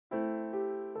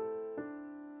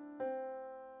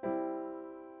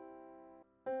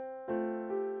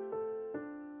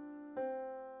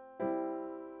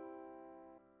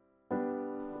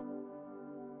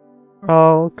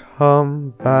I'll come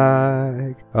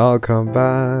back. I'll come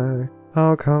back.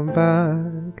 I'll come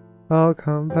back. I'll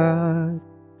come back.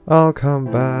 I'll come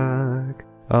back.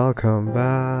 I'll come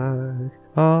back.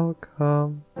 I'll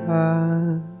come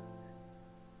back.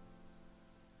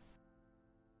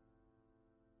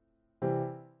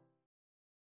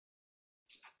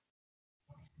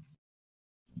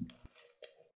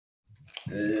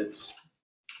 It's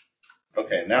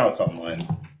okay. Now it's online.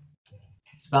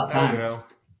 It's about There we time. go.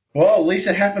 Well, at least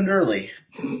it happened early.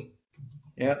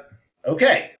 Yep.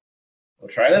 Okay, we'll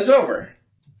try this over.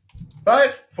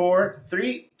 5, 4,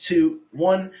 3, 2,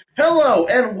 1. Hello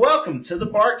and welcome to the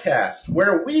Barcast,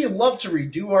 where we love to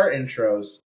redo our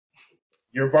intros.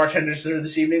 Your bartenders for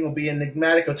this evening will be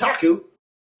Enigmatic Otaku,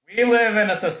 We live in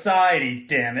a society,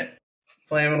 damn it.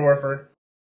 Flammenwerfer,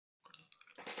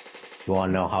 You want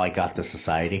to know how I got to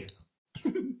society?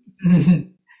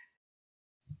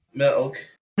 Milk,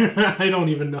 I don't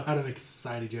even know how to make a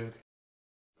society joke.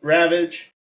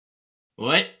 Ravage,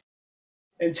 What?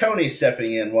 and Tony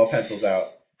stepping in while pencils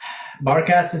out.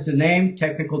 Barcast is the name,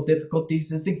 technical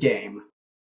difficulties is the game.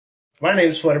 My name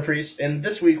is Flutterpriest, and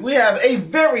this week we have a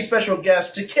very special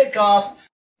guest to kick off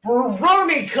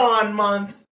Bronycon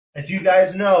month. As you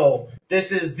guys know,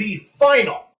 this is the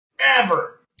final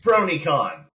ever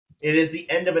Bronycon. It is the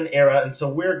end of an era, and so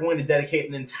we're going to dedicate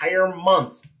an entire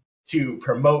month to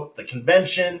promote the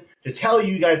convention, to tell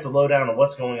you guys the lowdown of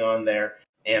what's going on there,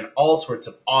 and all sorts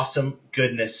of awesome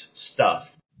goodness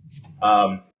stuff.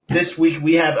 This week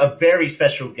we have a very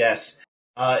special guest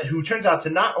who turns out to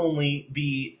not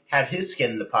only have his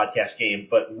skin in the podcast game,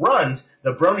 but runs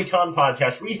the Bronycon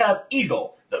podcast. We have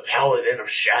Eagle, the Paladin of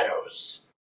Shadows.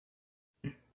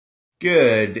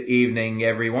 Good evening,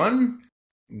 everyone.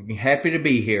 Happy to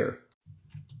be here.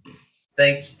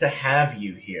 Thanks to have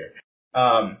you here.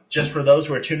 Just for those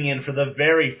who are tuning in for the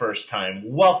very first time,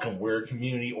 welcome. We're a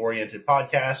community-oriented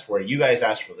podcast where you guys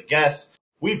ask for the guests,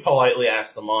 we politely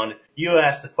ask them on, you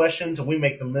ask the questions, and we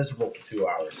make them miserable for 2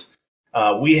 hours.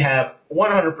 We have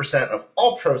 100% of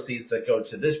all proceeds that go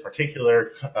to this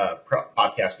particular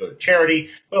podcast go to charity,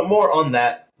 but more on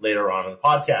that later on in the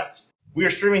podcast. We are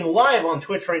streaming live on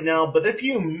Twitch right now, but if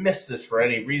you missed this for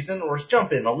any reason or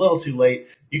jump in a little too late,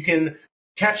 you can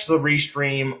catch the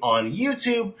restream on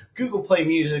YouTube, Google Play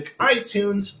Music,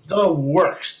 iTunes, the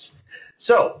works.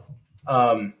 So,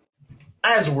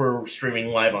 as we're streaming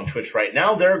live on Twitch right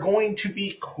now, there are going to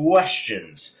be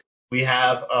questions. We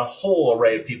have a whole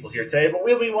array of people here today, but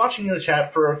we'll be watching the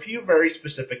chat for a few very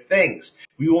specific things.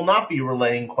 We will not be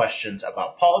relaying questions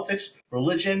about politics,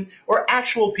 religion, or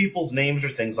actual people's names or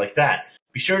things like that.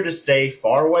 Be sure to stay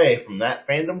far away from that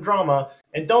fandom drama,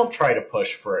 and don't try to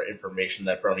push for information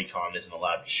that Bronycon isn't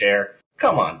allowed to share.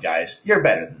 Come on, guys. You're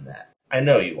better than that. I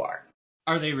know you are.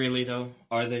 Are they really, though?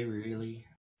 Are they really?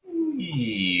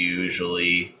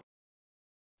 Usually.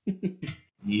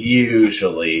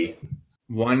 Usually.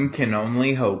 One can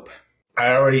only hope.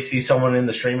 I already see someone in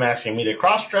the stream asking me to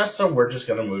cross-dress, so we're just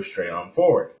going to move straight on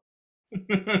forward.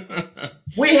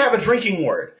 We have a drinking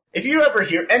word. If you ever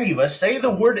hear any of us say the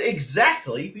word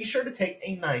exactly, be sure to take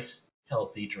a nice,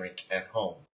 healthy drink at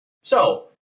home. So,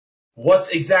 what's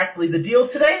exactly the deal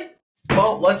today?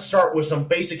 Well, let's start with some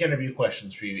basic interview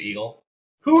questions for you, Eagle.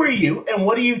 Who are you, and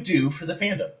what do you do for the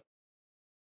fandom?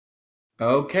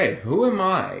 Okay, who am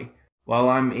I? Well,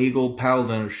 I'm Eagle,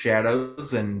 Paladin of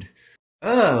Shadows, and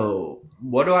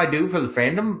what do I do for the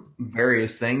fandom?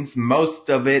 Various things. Most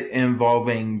of it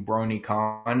involving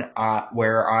Bronycon,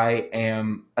 where I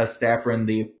am a staffer in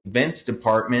the events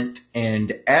department,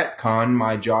 and at Con,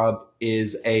 my job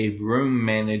is a room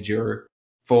manager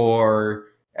for,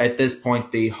 at this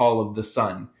point, the Hall of the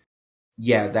Sun.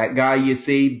 Yeah, that guy you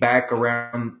see back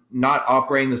around, not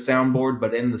operating the soundboard,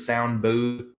 but in the sound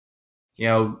booth. You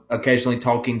know, occasionally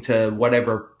talking to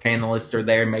whatever panelists are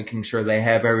there, making sure they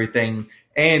have everything.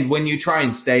 And when you try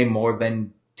and stay more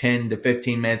than 10 to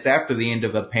 15 minutes after the end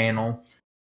of a panel,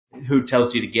 who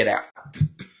tells you to get out?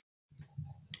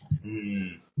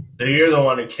 So you're the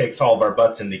one who kicks all of our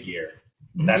butts into gear.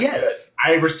 That's Yes. good.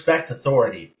 I respect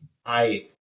authority. I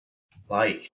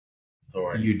like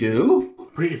authority. You do?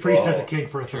 Priest has a Whoa. kink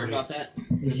for Sure authority. about that?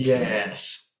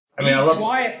 Yes. I mean, I love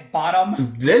Quiet,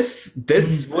 bottom. This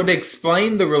would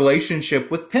explain the relationship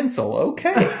with Pencil.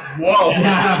 Okay. Whoa!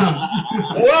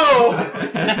 Whoa!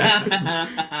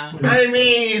 I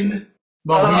mean,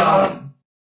 Well,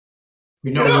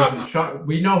 we know who's in charge.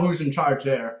 We know who's in charge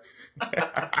there.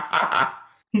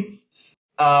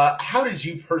 how did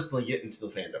you personally get into the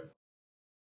fandom?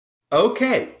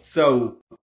 Okay, so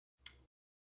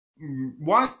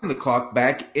wind the clock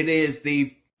back. It is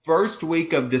the first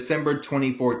week of December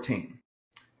 2014.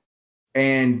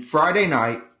 And Friday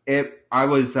night, I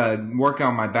was working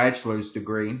on my bachelor's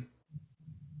degree,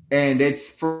 and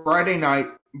it's Friday night,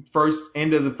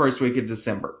 end of the first week of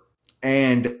December,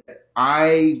 and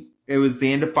it was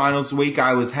the end of finals week.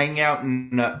 I was hanging out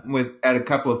at a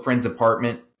couple of friends'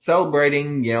 apartment,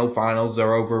 celebrating, finals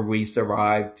are over, we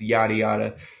survived, yada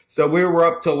yada. So we were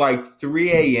up till like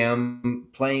 3 a.m.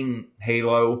 playing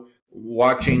Halo,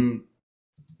 watching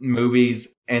movies,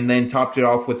 and then topped it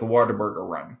off with a Whataburger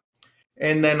run.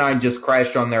 And then I just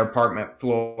crashed on their apartment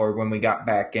floor when we got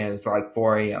back in. It's like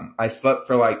 4 a.m. I slept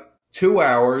for like 2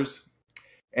 hours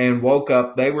and woke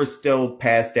up. They were still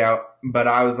passed out, but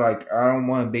I was like, I don't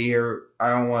want to be here. I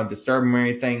don't want to disturb them or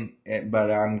anything, but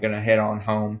I'm going to head on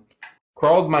home.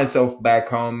 Crawled myself back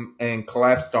home and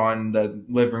collapsed on the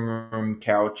living room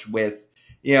couch with,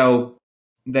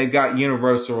 they've got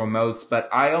universal remotes, but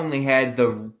I only had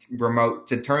the remote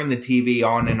to turn the TV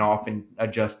on and off and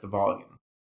adjust the volume.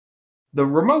 The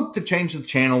remote to change the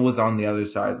channel was on the other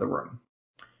side of the room.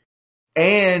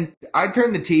 And I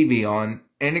turned the TV on,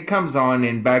 and it comes on,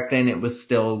 and back then it was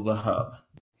still the hub.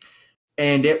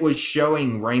 And it was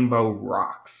showing Rainbow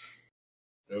Rocks.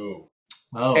 Oh.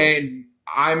 And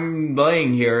I'm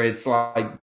laying here, it's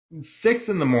like 6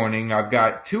 a.m, I've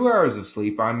got 2 hours of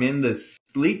sleep, I'm in the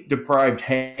sleep-deprived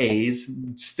haze,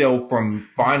 still from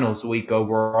finals week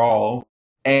overall,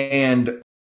 and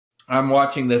I'm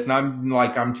watching this, and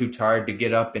I'm too tired to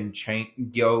get up and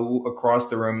go across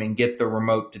the room and get the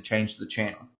remote to change the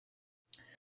channel.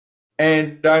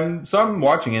 And I'm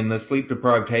watching in the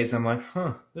sleep-deprived haze, I'm like,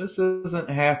 this isn't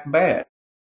half bad.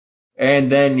 And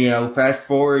then, fast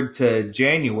forward to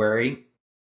January,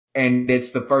 and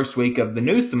it's the first week of the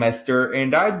new semester,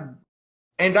 and I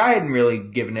hadn't really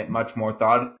given it much more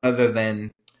thought other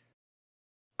than,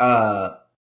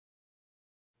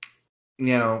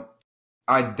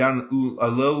 I'd done a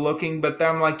little looking, but then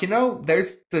I'm like,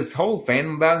 there's this whole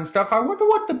fandom about it and stuff. I wonder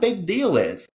what the big deal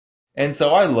is. And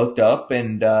so I looked up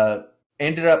and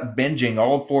ended up binging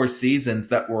all 4 seasons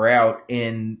that were out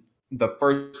in the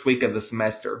first week of the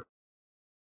semester.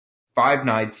 5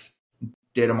 nights,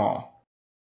 did them all.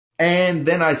 And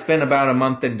then I spent about a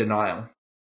month in denial.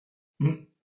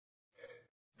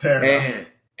 Fair enough.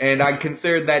 And I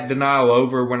considered that denial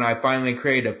over when I finally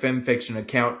created a FemFiction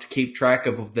account to keep track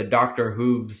of the Doctor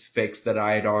Who's fics that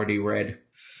I had already read.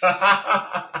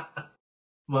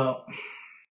 Well,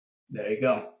 there you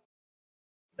go.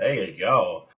 There you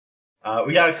go.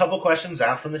 We got a couple questions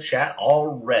out from the chat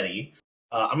already.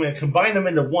 I'm going to combine them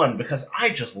into one because I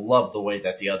just love the way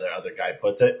that the other guy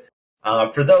puts it.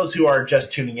 For those who are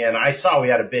just tuning in, I saw we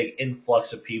had a big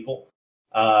influx of people.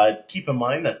 Keep in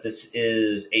mind that this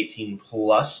is 18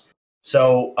 plus.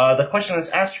 So the question that's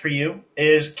asked for you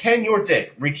is, can your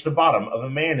dick reach the bottom of a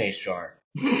mayonnaise jar?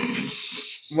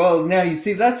 Well, now you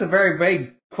see, that's a very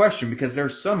vague question because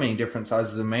there's so many different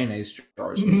sizes of mayonnaise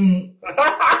jars.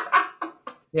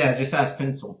 Yeah, just ask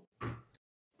Pencil.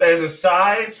 There's a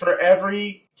size for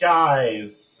every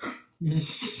guys.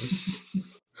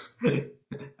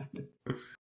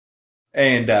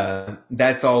 And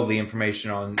that's all the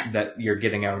information on that you're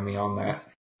getting out of me on that.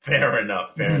 Fair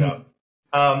enough.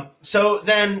 So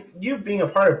then, you being a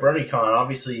part of Bronycon,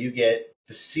 obviously you get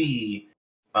to see,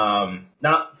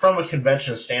 not from a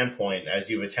convention standpoint, as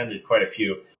you've attended quite a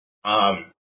few,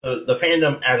 the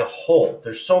fandom as a whole.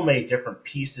 There's so many different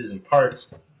pieces and parts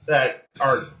that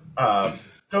are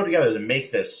go together to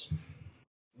make this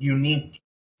unique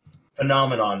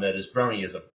phenomenon that is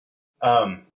Bronyism.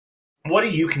 What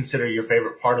do you consider your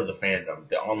favorite part of the fandom?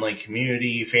 The online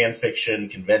community, fan fiction,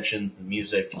 conventions, the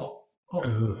music? Hold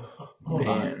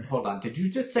on. Did you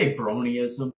just say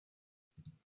Bronyism?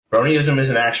 Bronyism is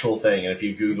an actual thing, and if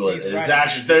you Google it, it's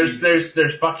actually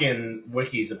there's fucking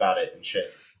wikis about it and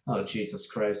shit. Oh, Jesus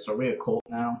Christ. Are we a cult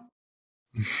now?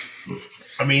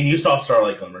 I mean, you saw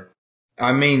Starlight Glimmer.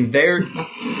 I mean,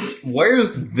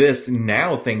 where's this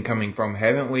now thing coming from?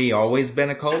 Haven't we always been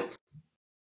a cult?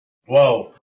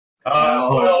 Whoa.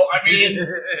 Well, I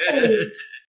mean,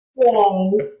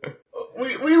 whoa.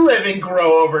 We live and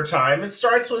grow over time. It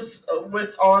starts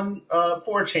with on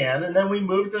 4chan, and then we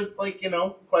move to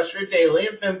Equestria Daily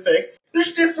and FemFic.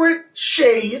 There's different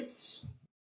shades.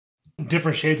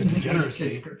 Different shades of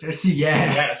degeneracy.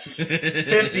 Yeah. Yes.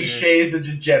 50 Shades of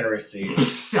Degeneracy.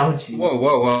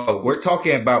 Whoa. We're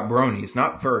talking about bronies,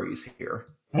 not furries here.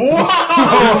 Whoa!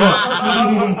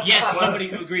 Yes, somebody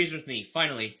who agrees with me,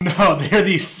 finally. No, they're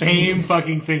the same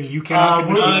fucking thing. You cannot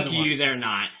convince Fuck anyone. you, they're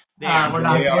not. We're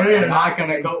not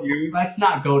gonna go. Let's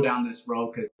not go down this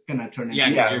road because it's gonna turn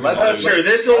into. That's true.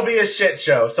 This will be a shit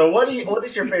show. So, what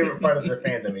is your favorite part of the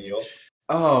fandom, Eagle?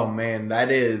 Oh man,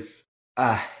 that is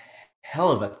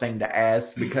hell of a thing to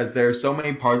ask because there are so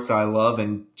many parts I love,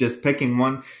 and just picking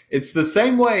one, it's the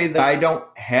same way that I don't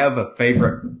have a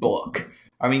favorite book.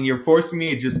 I mean, you're forcing me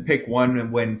to just pick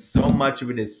one when so much of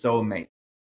it is so amazing.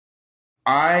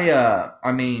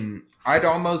 I mean, I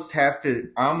almost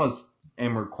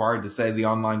am required to say the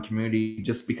online community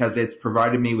just because it's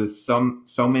provided me with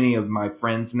so many of my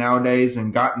friends nowadays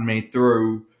and gotten me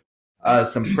through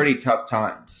some pretty tough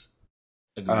times.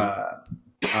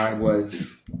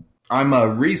 I'm a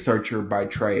researcher by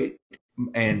trade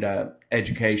and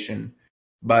education,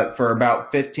 but for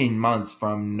about 15 months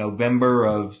from November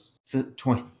of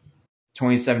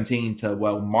 2017 to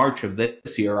March of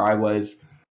this year, I was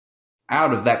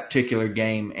out of that particular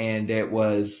game, and it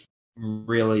was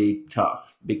really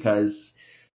tough because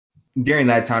during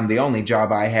that time the only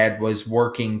job I had was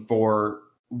working for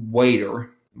Waiter,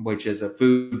 which is a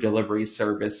food delivery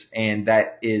service, and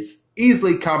that is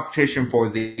easily competition for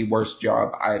the worst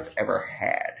job I've ever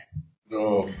had.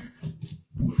 Oh.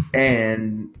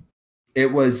 And it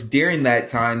was during that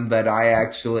time that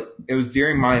it was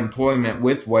during my employment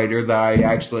with Waiter that I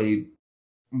actually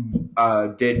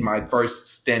did my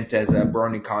first stint as a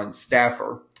Bronycon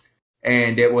staffer.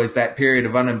 And it was that period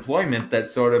of unemployment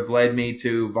that sort of led me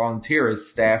to volunteer as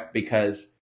staff because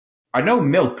I know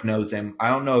Milk knows him. I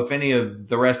don't know if any of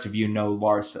the rest of you know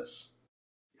Larsus.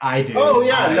 I do. Oh,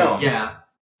 yeah, no. Yeah.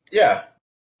 Yeah.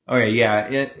 Okay, yeah.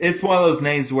 It's one of those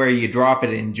names where you drop it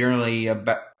and generally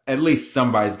at least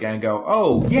somebody's going to go,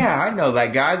 oh, yeah, I know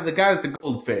that guy. The guy with the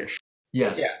goldfish.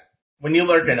 Yes. Yeah. When you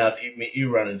lurk enough,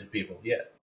 you run into people. Yeah.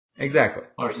 Exactly.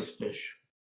 Larsus fish.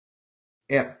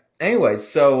 Yeah. Anyway,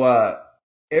 so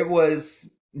it was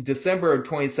December of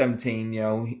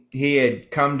 2017. He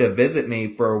had come to visit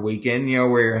me for a weekend. We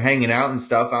were hanging out and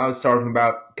stuff. I was talking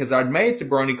about because I'd made it to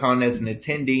Bronycon as an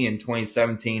attendee in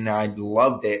 2017. I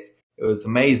loved it. It was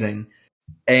amazing,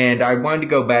 and I wanted to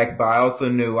go back, but I also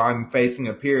knew I'm facing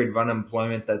a period of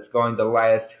unemployment that's going to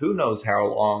last who knows how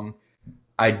long.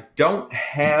 I don't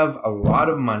have a lot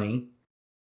of money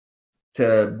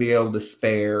to be able to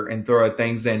spare and throw at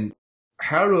things, and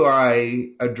how do I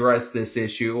address this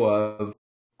issue of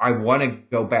I want to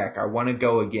go back, I want to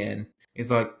go again? He's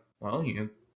like, well,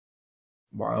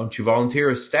 why don't you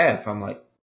volunteer as staff? I'm like,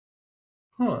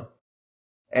 huh.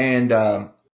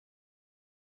 And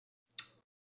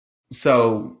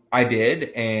so I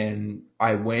did, and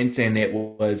I went, and it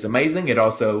was amazing.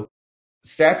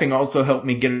 Staffing also helped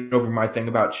me get over my thing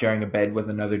about sharing a bed with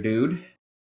another dude.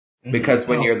 Because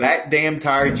when you're that damn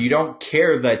tired, you don't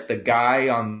care that the guy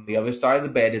on the other side of the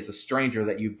bed is a stranger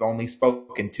that you've only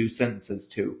spoken 2 sentences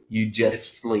to. You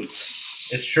just sleep.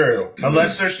 It's true.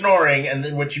 Unless they're snoring, and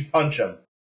then you punch them.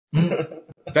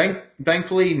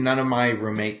 Thankfully, none of my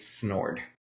roommates snored.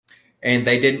 And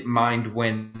they didn't mind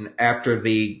when, after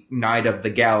the night of the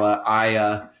gala,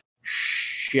 I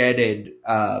shedded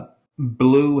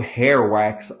blue hair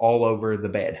wax all over the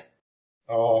bed.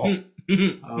 Oh.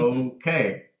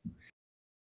 Okay.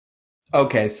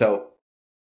 Okay, so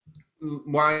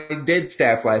when I did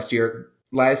staff last year,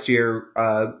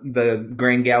 the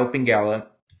Grand Galloping Gala,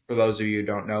 for those of you who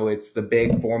don't know, it's the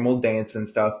big formal dance and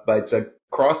stuff, but it's a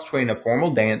cross between a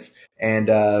formal dance and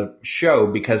a show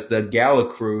because the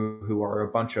gala crew, who are a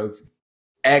bunch of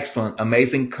excellent,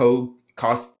 amazing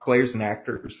cosplayers and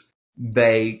actors,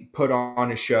 they put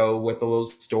on a show with a little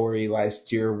story.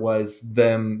 Last year was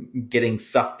them getting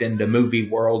sucked into movie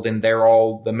world, and they're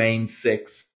all the main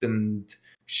 6 and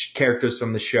characters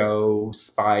from the show,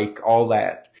 Spike, all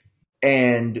that.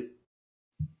 And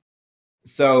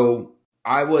so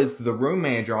I was the room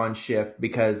manager on shift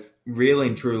because really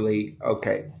and truly,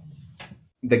 okay,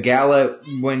 the gala,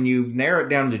 when you narrow it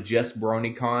down to just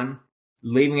Bronycon,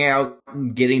 leaving out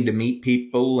getting to meet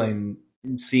people and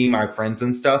see my friends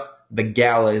and stuff, the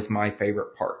gala is my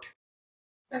favorite part.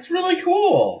 That's really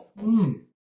cool.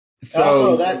 So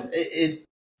also,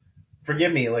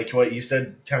 forgive me, like what you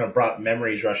said kind of brought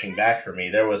memories rushing back for me.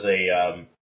 There was a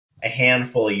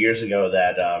handful of years ago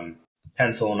that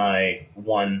Pencil and I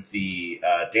won the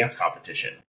dance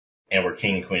competition and were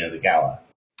king and queen of the gala.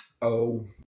 Oh,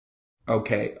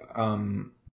 okay.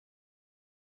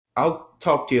 I'll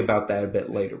talk to you about that a bit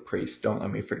later, Priest. Don't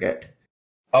let me forget.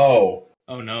 Oh.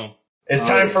 Oh no. It's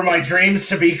time for my dreams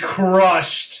to be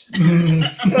crushed. You're gonna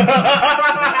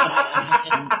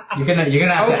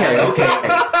have to. Okay.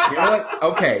 You know what?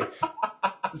 Okay.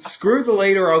 Screw the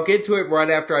later. I'll get to it right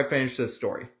after I finish this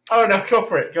story. Oh no, go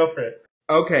for it.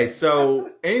 Okay, so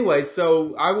anyway,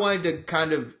 I wanted to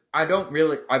kind of,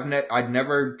 I'd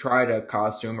never tried a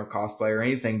costume or cosplay or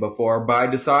anything before, but I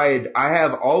decided I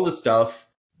have all the stuff.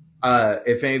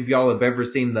 If any of y'all have ever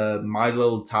seen the My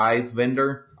Little Ties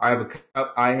vendor,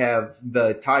 I have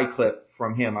the tie clip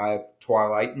from him. I have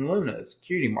Twilight and Luna's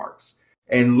cutie marks.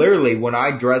 And literally, when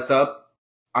I dress up,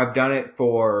 I've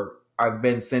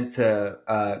been sent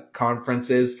to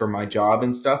conferences for my job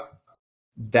and stuff.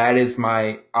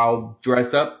 I'll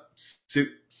dress up, suit,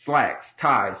 slacks,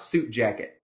 ties, suit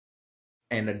jacket,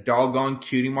 and a doggone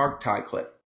cutie mark tie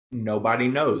clip. Nobody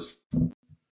knows.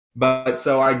 But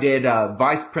so I did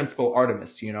Vice Principal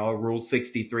Artemis, Rule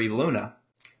 63 Luna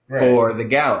for the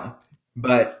gala.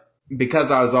 But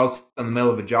because I was also in the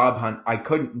middle of a job hunt, I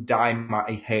couldn't dye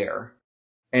my hair.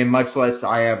 And much less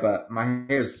my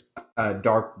hair's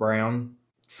dark brown.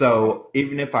 So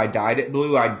even if I dyed it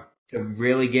blue, to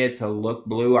really get it to look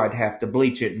blue, I'd have to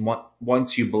bleach it. And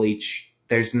once you bleach,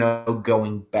 there's no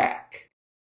going back.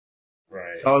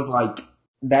 Right. So I was like,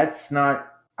 that's not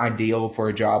ideal for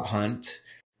a job hunt.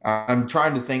 I'm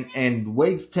trying to think, and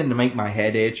wigs tend to make my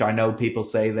head itch. I know people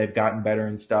say they've gotten better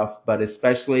and stuff, but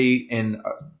especially in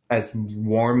as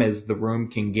warm as the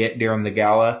room can get during the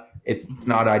gala, it's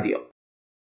not ideal.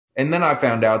 And then I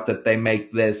found out that they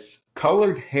make this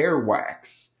colored hair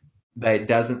wax that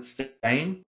doesn't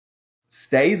stain,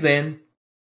 stays in,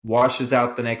 washes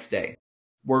out the next day.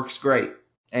 Works great.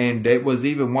 And it was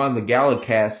even one of the gala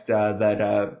cast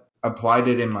that applied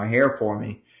it in my hair for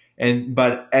me.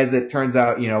 But as it turns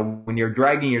out, when you're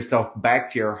dragging yourself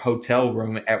back to your hotel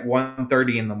room at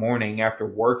 1:30 in the morning after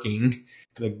working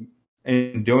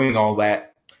and doing all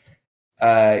that,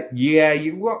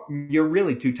 you're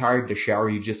really too tired to shower.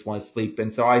 You just want to sleep.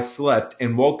 And so I slept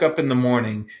and woke up in the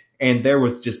morning and there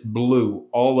was just blue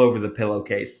all over the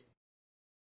pillowcase.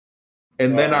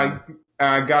 And then I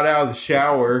got out of the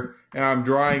shower and I'm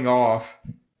drying off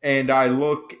and I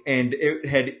look and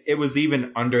it was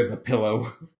even under the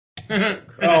pillow.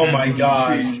 Oh my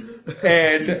gosh.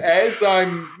 And as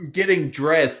I'm getting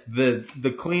dressed,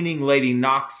 the cleaning lady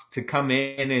knocks to come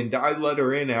in and I let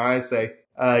her in and I say,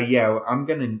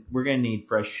 we're gonna need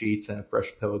fresh sheets and a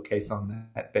fresh pillowcase on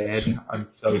that bed. I'm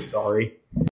so sorry.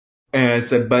 And I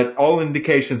said, but all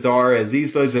indications are as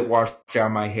easily as it washed out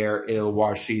my hair, it'll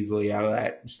wash easily out of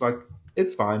that. She's like,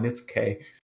 it's fine, it's okay.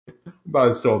 But I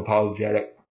was so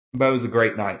apologetic. But it was a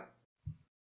great night.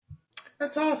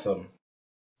 That's awesome.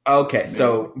 Okay,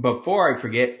 so before I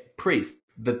forget, Priest,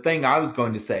 the thing I was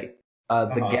going to say,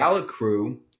 the gala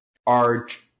crew are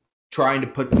trying to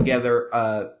put together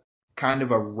a kind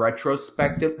of a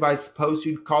retrospective, I suppose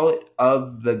you'd call it,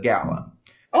 of the gala.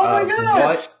 Oh my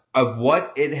gosh! Of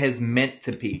what it has meant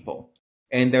to people.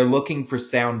 And they're looking for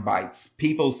sound bites.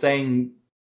 People saying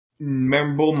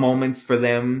memorable moments for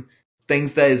them,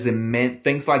 things that is meant,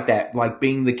 things like that, like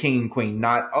being the king and queen.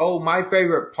 Not, my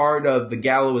favorite part of the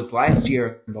gala was last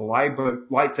year, the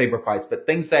lightsaber fights, but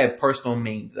things that have personal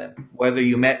meaning to them. Whether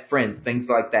you met friends, things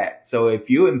like that. So if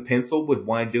you and Pencil would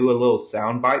want to do a little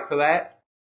sound bite for that,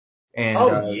 and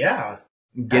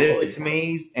get it to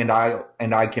me, and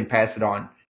I can pass it on.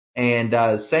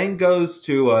 And same goes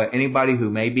to anybody who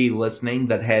may be listening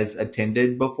that has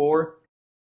attended before.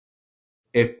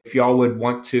 If y'all would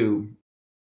want to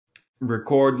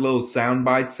record little sound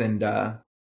bites and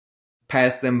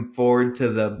pass them forward to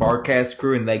the Barcast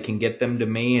crew, and they can get them to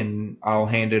me, and I'll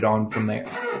hand it on from there.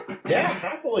 Yeah,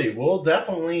 happily. We'll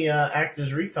definitely act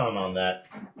as recon on that.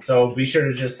 So be sure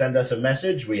to just send us a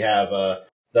message. We have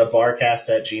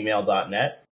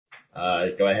thebarcast@gmail.net.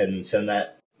 Go ahead and send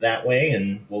that way,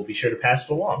 and we'll be sure to pass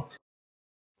it along.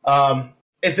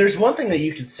 If there's one thing that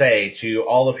you could say to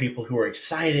all the people who are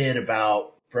excited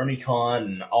about Bronycon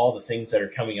and all the things that are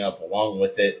coming up along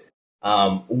with it,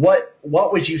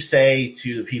 what would you say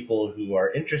to the people who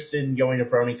are interested in going to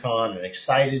Bronycon and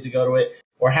excited to go to it,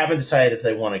 or haven't decided if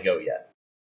they want to go yet?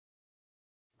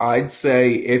 I'd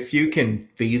say if you can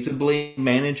feasibly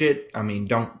manage it,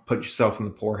 don't put yourself in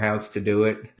the poorhouse to do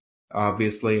it,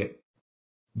 obviously.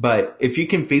 But if you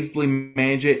can feasibly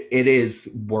manage it, it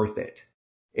is worth it.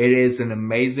 It is an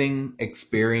amazing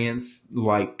experience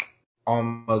like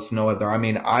almost no other.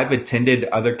 I've attended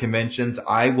other conventions.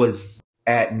 I was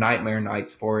at Nightmare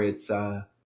Nights for its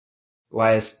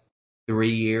last 3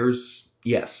 years.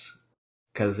 Yes,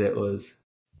 because it was...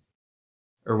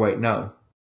 Or wait, no.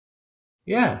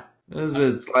 Yeah, it was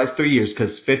its last 3 years,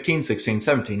 because 15, 16,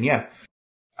 17, yeah.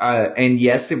 And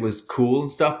yes, it was cool and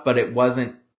stuff, but it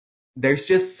wasn't... There's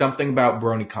just something about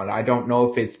Bronycon. I don't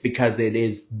know if it's because it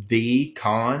is the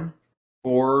con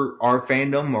for our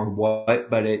fandom or what,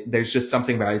 but there's just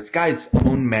something about it. It's got its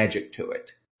own magic to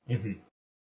it. Mm-hmm.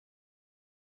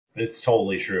 It's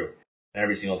totally true.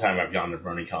 Every single time I've gone to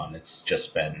Bronycon, it's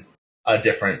just been a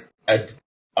different a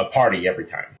party every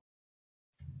time.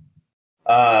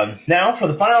 Now, for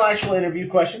the final actual interview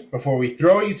question, before we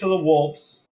throw you to the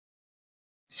wolves,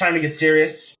 It's time to get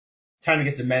serious. Time to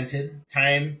get demented.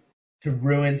 Time to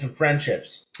ruin some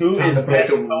friendships. Who is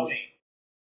best pony?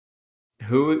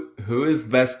 Who is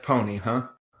best pony, huh?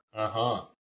 Uh-huh.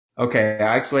 Okay,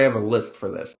 I actually have a list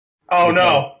for this. Oh,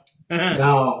 no.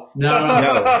 No.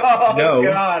 Oh, No.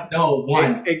 God. No,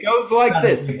 one. It goes like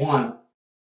this. One.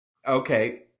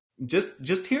 Okay,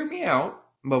 just hear me out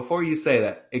before you say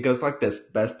that. It goes like this.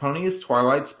 Best pony is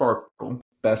Twilight Sparkle.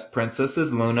 Best princess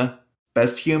is Luna.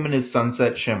 Best human is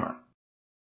Sunset Shimmer.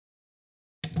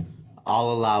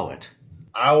 I'll allow it.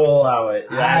 I will allow it.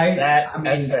 That's I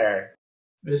mean- fair.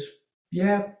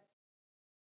 Yeah.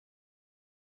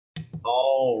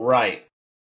 All right.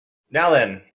 Now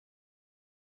then,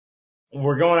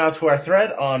 we're going out to our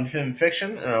thread on Film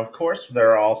Fiction, and of course,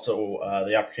 there are also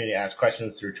the opportunity to ask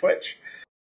questions through Twitch.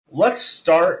 Let's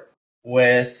start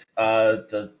with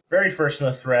the very first in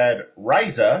the thread,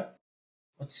 Riza.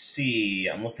 Let's see.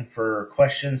 I'm looking for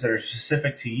questions that are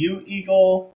specific to you,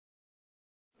 Eagle.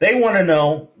 They want to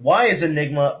know, why is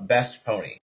Enigma best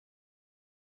pony?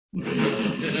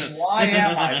 Why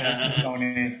am I best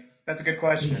pony? That's a good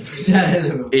question. That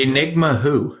is a Enigma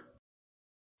who?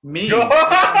 Me.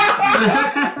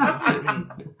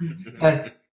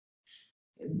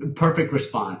 perfect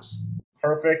response.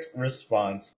 Perfect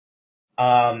response.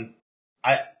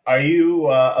 Are you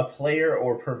a player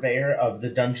or purveyor of the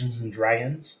Dungeons and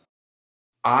Dragons?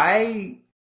 Back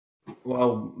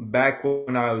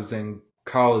when I was in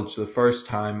college the first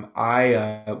time,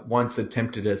 I once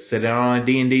attempted to sit in on a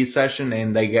D&D session,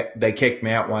 and they kicked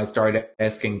me out when I started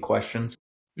asking questions.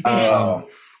 I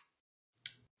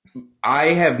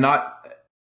have not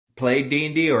played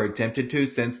D&D or attempted to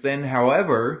since then.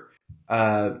 However,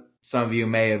 some of you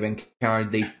may have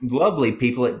encountered the lovely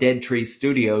people at Dead Tree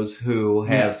Studios who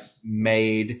have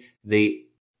made the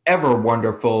ever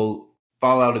wonderful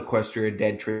Fallout Equestria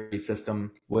Dead Tree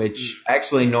system, which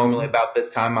actually normally about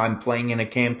this time I'm playing in a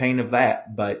campaign of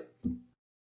that, but...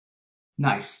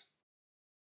 Nice.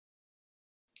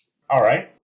 All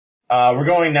right. We're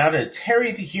going now to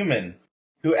Terry the Human,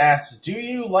 who asks, do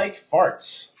you like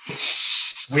farts?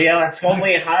 We ask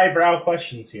only highbrow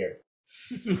questions here.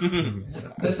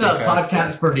 This is a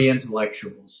podcast for the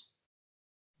intellectuals.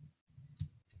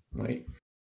 Wait.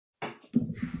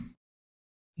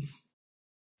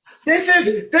 This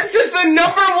is the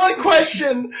number one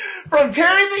question from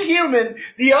Terry the Human.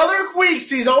 The other weeks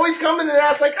he's always coming and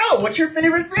asks like, "Oh, what's your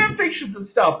favorite fan fictions and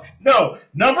stuff?" No,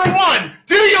 number one,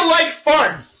 do you like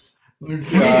farts?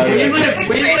 It's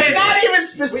not even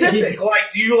specific.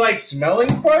 Like, do you like smelling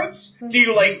farts? Do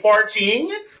you like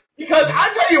farting? Because I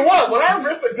tell you what, when I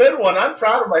rip a good one, I'm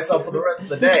proud of myself for the rest of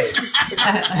the day.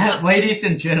 Ladies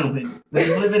and gentlemen, we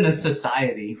live in a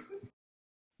society.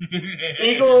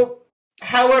 Eagle.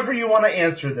 However you want to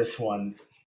answer this one.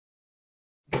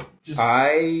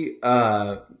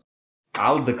 I'll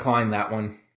decline that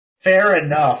one. Fair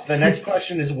enough. The next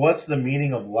question is, what's the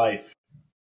meaning of life?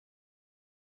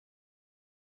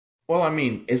 Well, I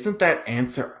mean, isn't that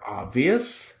answer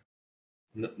obvious?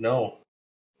 No.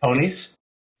 Ponies?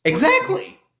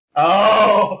 Exactly.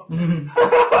 Oh!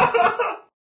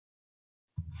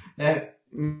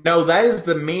 No, that is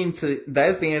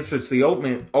the answer to the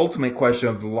ultimate question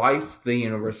of life, the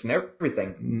universe, and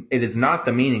everything. It is not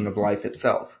the meaning of life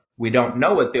itself. We don't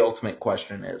know what the ultimate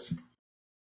question is.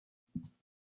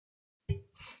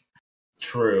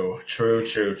 True.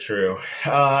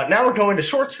 Now we're going to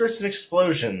Short Skirts and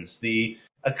Explosions, the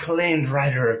acclaimed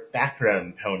writer of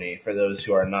Background Pony, for those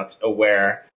who are not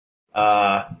aware.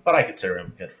 But I consider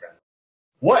him a good friend.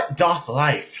 What doth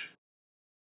life?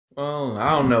 Well,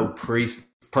 I don't know, Priest.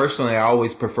 Personally, I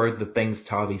always preferred the things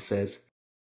Tavi says.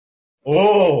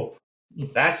 Oh,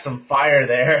 that's some fire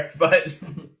there, but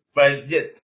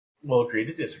we'll agree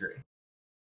to disagree.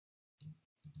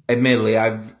 Admittedly,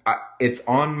 it's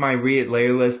on my read it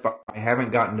later list, but I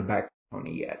haven't gotten to Back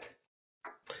Pony yet.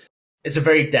 It's a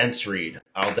very dense read.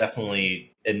 I'll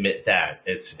definitely admit that.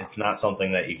 It's not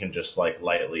something that you can just like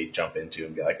lightly jump into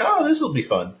and be like, oh, this will be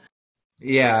fun.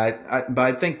 Yeah, but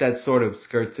I think that sort of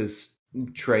skirts his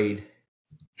trade.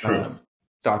 Truth.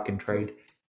 Stock and trade.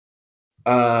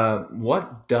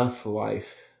 What doth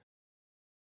life?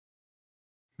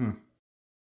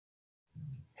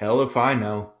 Hell if I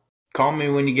know. Call me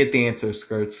when you get the answer,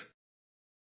 Skirts.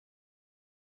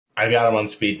 I got him on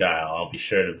speed dial. I'll be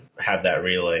sure to have that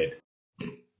relayed.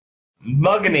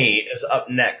 Muggany is up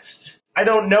next. I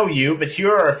don't know you, but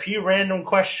here are a few random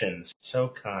questions. So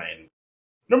kind.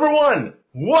 Number 1,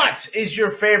 what is your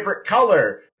favorite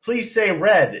color? Please say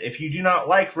red. If you do not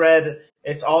like red,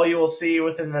 it's all you will see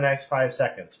within the next 5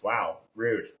 seconds. Wow,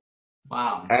 rude.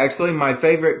 Wow. Actually, my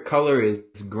favorite color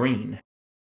is green.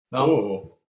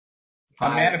 Ooh. A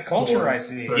man of culture, I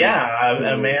see.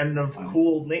 Yeah, a man of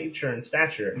cool nature and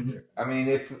stature. I mean,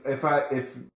 if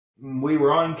we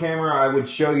were on camera, I would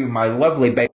show you my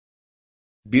lovely,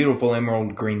 beautiful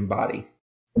emerald green body.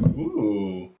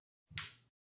 Ooh.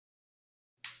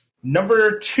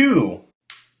 Number 2.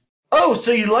 Oh,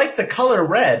 so you like the color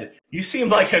red. You seem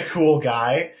like a cool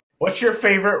guy. What's your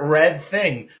favorite red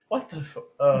thing? What the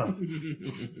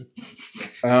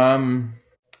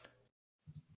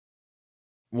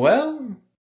Well,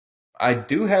 I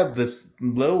do have this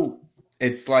little,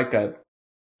 it's like a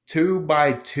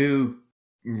 2x2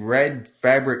 red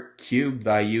fabric cube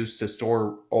that I use to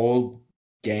store old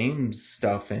games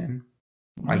stuff in,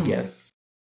 I guess.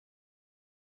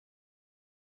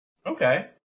 Okay.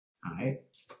 Alright.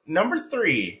 Number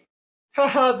 3.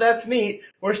 Haha, that's neat.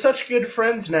 We're such good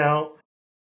friends now.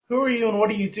 Who are you and what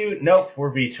do you do? Nope,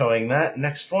 we're vetoing that.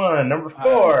 Next one. Number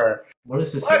 4. What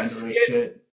is this Let's Android get-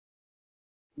 shit?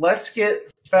 Let's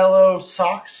get fellow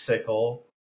Socksicle.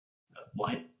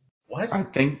 What? What? I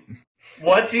think,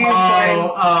 What do you find?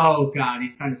 Oh god,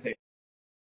 he's trying to say.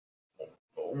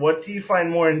 What do you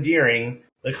find more endearing,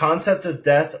 the concept of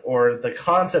death or the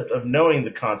concept of knowing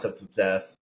the concept of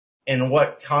death? And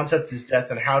what concept is death,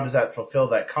 and how does that fulfill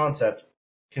that concept?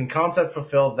 Can concept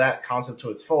fulfill that concept to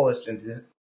its fullest,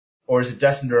 or is it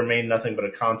destined to remain nothing but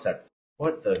a concept?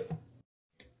 What the?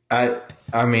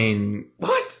 I mean,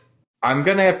 What? I'm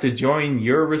gonna have to join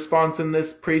your response in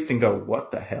this, Priest, and go, what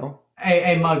the hell?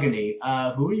 Hey, Muggany,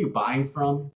 who are you buying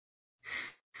from?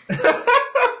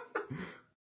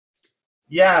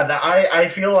 Yeah, I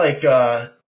feel like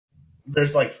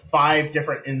there's like 5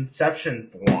 different Inception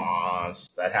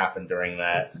blahs that happened during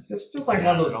that. It's just like Yeah,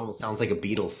 one of it those. almost sounds like a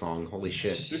Beatles song. Holy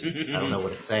shit. I don't know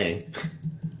what it's saying.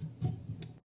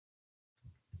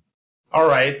 All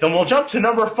right, then we'll jump to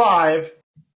number 5.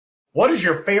 What is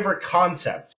your favorite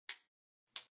concept?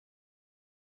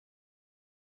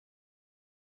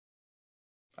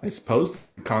 I suppose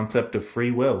the concept of free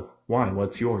will. Why?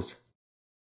 What's yours?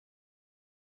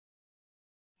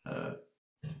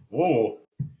 Whoa.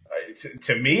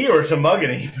 To me or to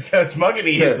Muggany? Because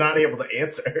Muggany is not able to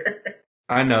answer.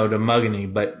 I know, to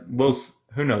Muggany, but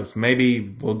who knows? Maybe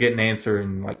we'll get an answer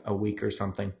in like a week or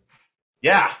something.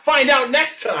 Yeah, find out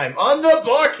next time on the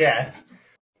Barcast.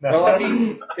 No. Well, I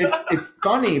mean, it's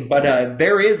funny, but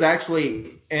there is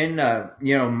actually in the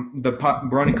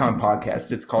Bronycon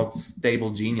podcast. It's called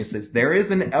Stable Geniuses. There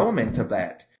is an element of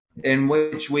that in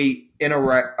which we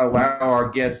allow our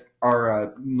guests,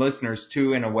 our listeners,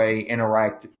 to in a way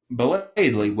interact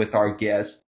belatedly with our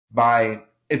guests by.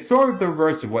 It's sort of the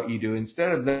reverse of what you do.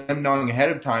 Instead of them knowing ahead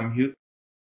of time who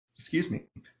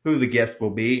the guest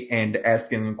will be and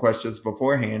asking them questions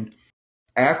beforehand,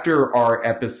 after our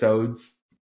episodes,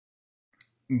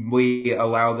 we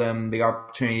allow them the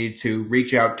opportunity to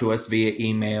reach out to us via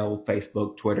email,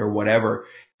 Facebook, Twitter, whatever,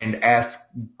 and ask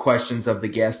questions of the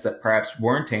guests that perhaps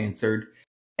weren't answered,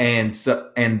 and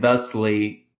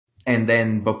thusly, and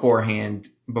then beforehand,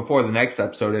 before the next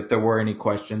episode, if there were any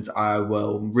questions, I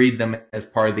will read them as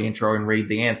part of the intro and read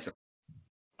the answer.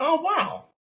 Oh, wow.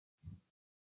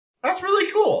 That's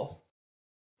really cool.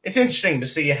 It's interesting to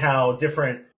see how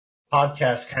different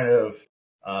podcasts kind of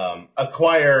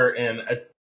acquire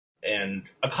and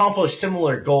accomplish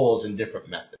similar goals in different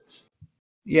methods.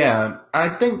 Yeah, I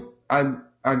think I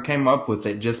came up with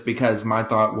it just because my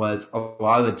thought was a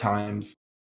lot of the times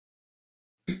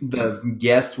the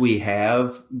guests we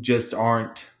have just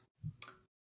aren't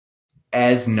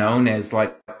as known as,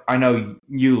 like, I know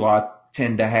you lot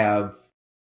tend to have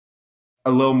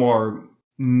a little more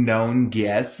known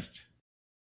guests,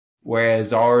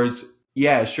 whereas ours,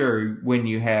 yeah, sure, when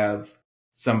you have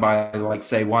somebody like,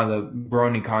 say, one of the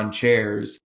Bronycon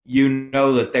chairs, you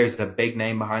know that there's a big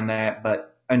name behind that,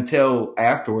 but until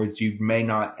afterwards, you may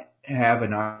not have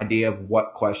an idea of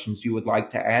what questions you would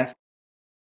like to ask.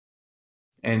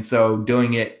 And so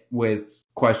doing it with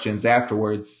questions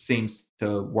afterwards seems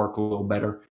to work a little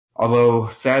better. Although,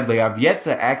 sadly, I've yet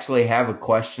to actually have a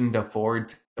question to forward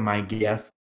to my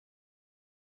guests.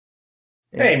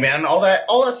 Hey, man, all that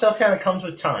stuff kind of comes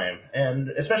with time, and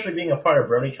especially being a part of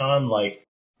BronyCon, like,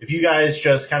 if you guys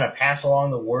just kind of pass along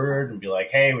the word and be like,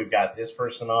 hey, we've got this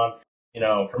person on,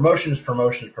 promotion is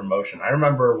promotion is promotion. I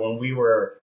remember when we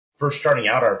were first starting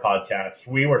out our podcast,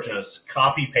 we were just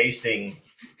copy-pasting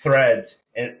threads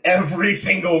in every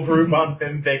single group on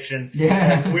FimFiction.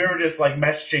 Yeah. And we were just, like,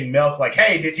 messaging Milk, like,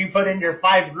 hey, did you put in your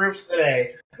 5 groups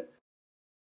today?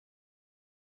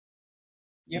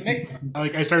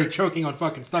 I started choking on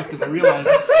fucking stuff because I realized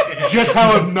just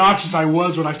how obnoxious I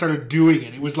was when I started doing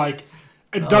it. It was like,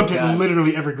 I dumped it in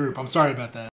literally every group. I'm sorry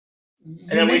about that. And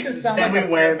then makes it sound like a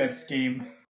pyramid scheme.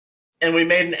 and we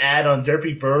made an ad on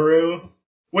Derpy Buru,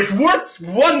 which worked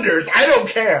wonders. I don't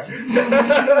care.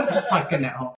 Fucking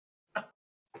hell.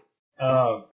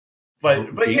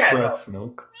 But Deep yeah, breath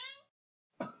milk.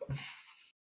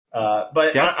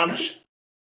 but Yeah. I'm just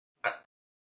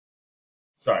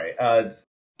sorry.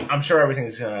 I'm sure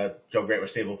everything's gonna go great with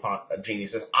Stable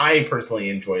Geniuses. I personally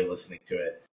enjoy listening to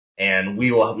it, and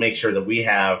we will make sure that we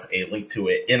have a link to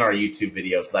it in our YouTube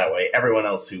video, so that way everyone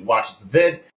else who watches the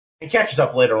vid and catches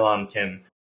up later on can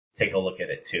take a look at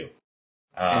it too.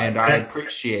 And I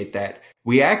appreciate that.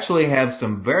 We actually have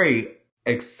some very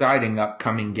exciting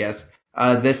upcoming guests.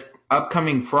 This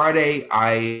upcoming Friday,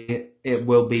 it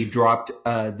will be dropped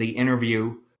the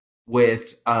interview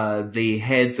with the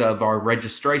heads of our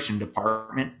registration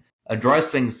department,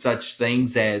 addressing such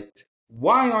things as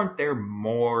why aren't there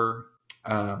more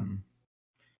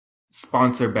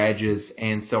sponsor badges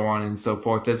and so on and so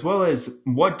forth, as well as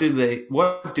what do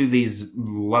these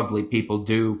lovely people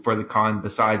do for the con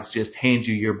besides just hand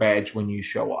you your badge when you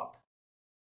show up.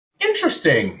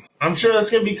 Interesting. I'm sure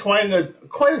that's going to be quite a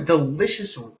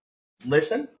delicious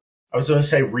listen. I was going to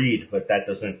say read, but that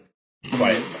doesn't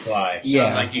quite apply.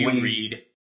 Sounds like you read.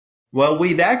 Well,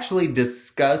 we'd actually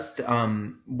discussed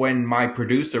when my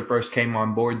producer first came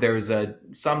on board. There was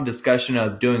some discussion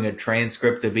of doing a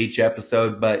transcript of each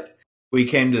episode, but we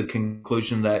came to the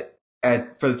conclusion that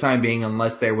for the time being,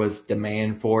 unless there was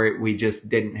demand for it, we just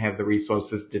didn't have the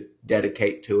resources to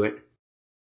dedicate to it.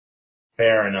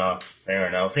 Fair enough.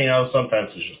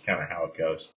 Sometimes it's just kind of how it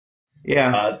goes.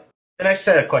 Yeah. The next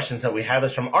set of questions that we have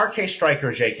is from RK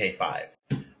Striker JK5.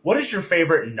 What is your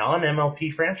favorite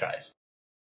non-MLP franchise?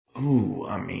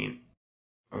 I mean,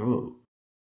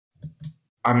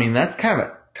 that's kind of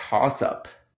a toss-up.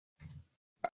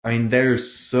 I mean,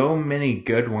 there's so many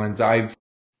good ones.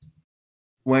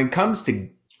 When it comes to,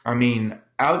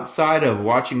 outside of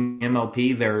watching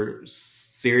MLP, there are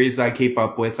series I keep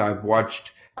up with. I've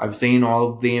seen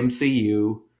all of the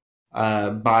MCU.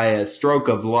 By a stroke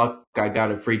of luck, I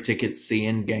got a free ticket to see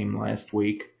Endgame last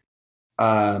week.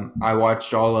 I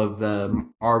watched all of the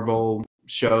Marvel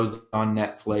shows on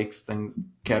Netflix,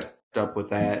 kept up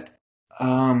with that.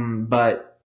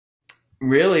 But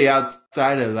really,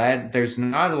 outside of that, there's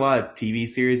not a lot of TV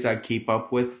series I keep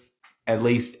up with, at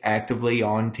least actively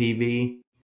on TV.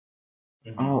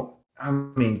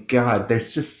 Mm-hmm. God,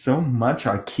 there's just so much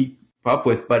I keep up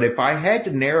with. But if I had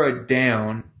to narrow it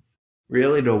down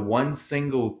really to one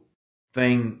single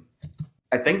thing,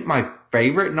 I think my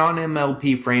favorite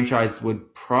non-MLP franchise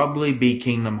would probably be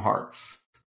Kingdom Hearts.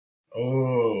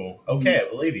 Oh, okay, I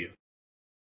believe you.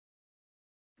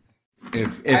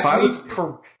 If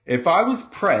I was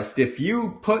pressed, if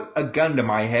you put a gun to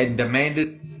my head and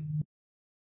demanded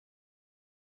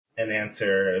an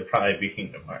answer, it'd probably be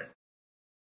Kingdom Hearts.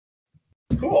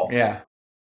 Cool. Yeah.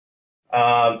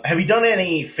 Have you done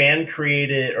any fan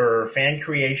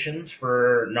creations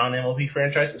for non-MLP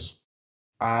franchises?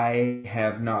 I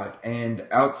have not. And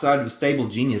outside of Stable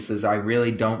Geniuses, I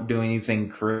really don't do anything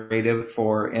creative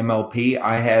for MLP.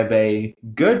 I have a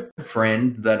good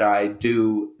friend that I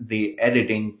do the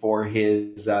editing for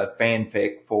his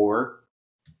fanfic for.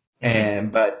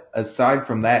 But aside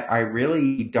from that, I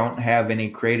really don't have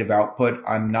any creative output.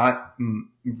 I'm not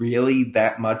really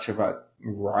that much of a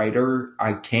writer.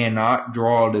 I cannot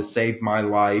draw to save my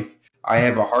life. I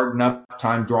have a hard enough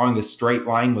time drawing a straight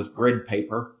line with grid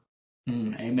paper.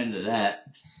 Amen to that.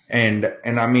 And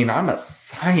I'm a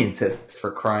scientist,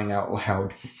 for crying out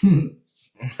loud.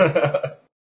 That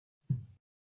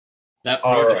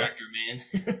protractor, man.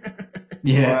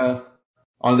 Yeah.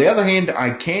 On the other hand, I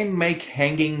can make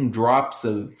hanging drops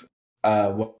of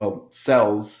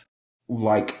cells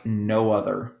like no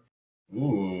other.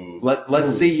 Ooh.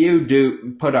 Let's see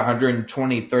you put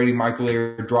 120, 30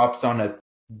 microliter drops on a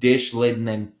dish lid and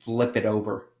then flip it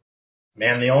over.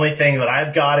 Man, the only thing that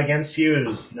I've got against you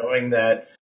is knowing that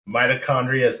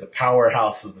mitochondria is the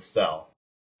powerhouse of the cell.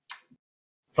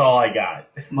 That's all I got.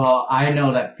 Well, I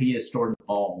know that pee is stored in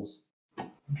balls.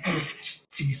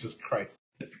 Jesus Christ.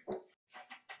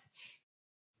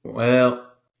 Well,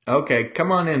 okay,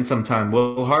 come on in sometime.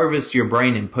 We'll harvest your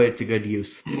brain and put it to good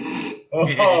use.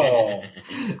 Oh.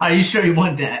 Are you sure you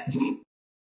want that?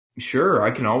 Sure,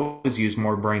 I can always use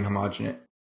more brain homogenate.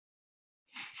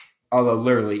 Although,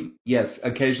 literally, yes,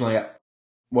 occasionally,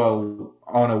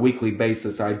 on a weekly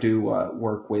basis, I do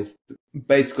work with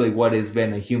basically what has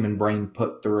been a human brain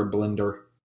put through a blender.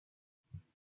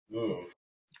 Ooh.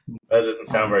 That doesn't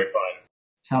sound very fun.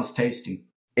 Sounds tasty.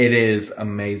 It is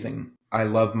amazing. I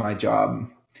love my job.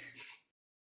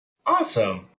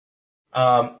 Awesome.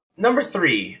 Number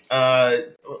 3,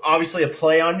 obviously a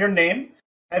play on your name.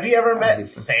 Have you ever met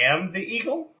Sam the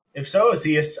Eagle? If so, is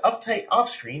he as uptight off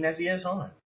screen as he is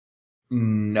on?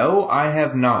 No, I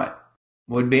have not.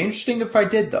 Would be interesting if I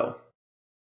did, though.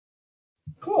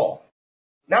 Cool.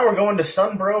 Now we're going to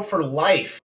Sunbro for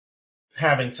life.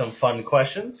 Having some fun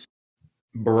questions.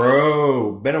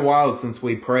 Bro, been a while since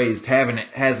we praised,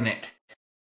 hasn't it?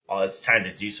 Oh, it's time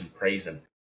to do some praising.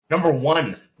 Number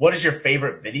 1, what is your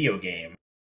favorite video game?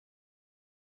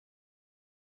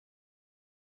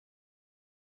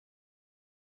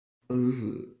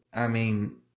 Ooh, I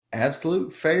mean,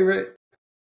 absolute favorite?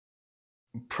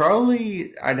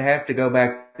 Probably I'd have to go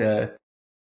back to...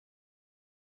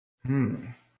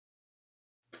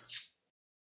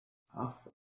 Oh,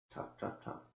 tough.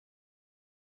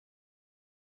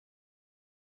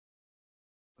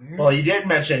 Well, you did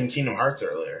mention Kingdom Hearts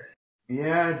earlier.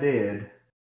 Yeah, I did.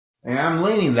 And I'm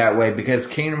leaning that way because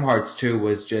Kingdom Hearts 2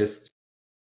 was just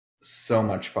so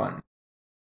much fun.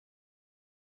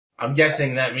 I'm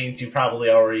guessing that means you probably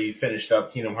already finished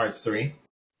up Kingdom Hearts 3.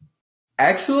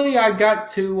 Actually, I got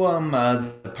to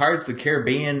the Pirates of the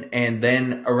Caribbean, and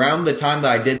then around the time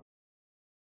that I did,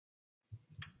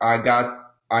 I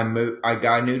got a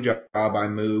new job, I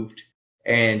moved,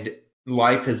 and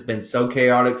life has been so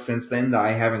chaotic since then that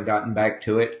I haven't gotten back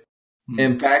to it.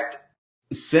 In fact,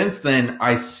 since then,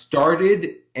 I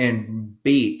started and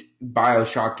beat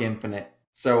BioShock Infinite.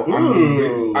 So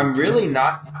I'm really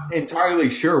not entirely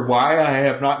sure why I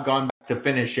have not gone back to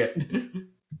finish it.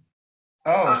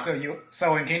 Oh,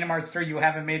 so in Kingdom Hearts 3 you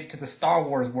haven't made it to the Star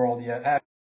Wars world yet, have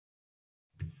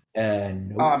you?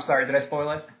 Nope. Oh, I'm sorry, did I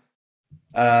spoil it?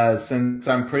 Since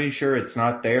I'm pretty sure it's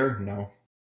not there, no.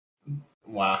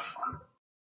 Wow.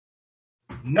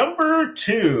 Number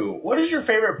 2, what is your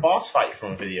favorite boss fight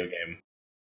from a video game?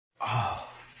 Oh.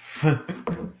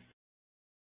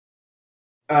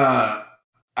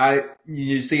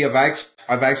 You see,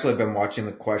 I've actually been watching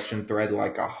the question thread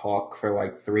like a hawk for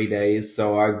like 3 days,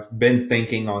 so I've been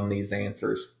thinking on these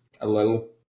answers a little.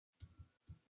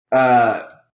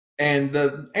 And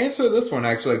the answer to this one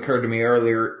actually occurred to me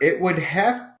earlier.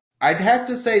 I'd have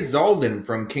to say Zoldan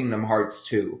from Kingdom Hearts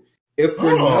 2. If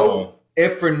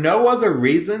for no other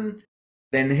reason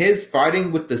than his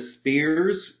fighting with the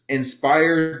spears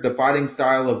inspired the fighting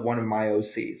style of one of my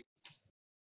OCs.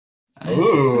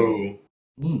 Ooh.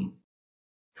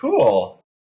 Cool.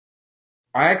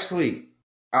 I'll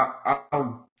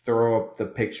throw up the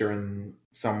picture in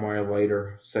somewhere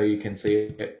later so you can see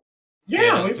it.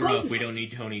 Yeah, we don't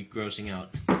need Tony grossing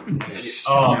out.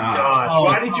 Oh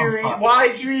gosh! Why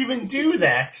did you even do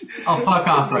that? Oh, fuck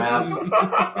off,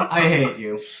 Raph. I hate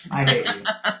you.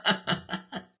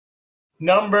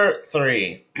 Number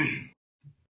 3.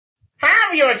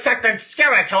 Have you accepted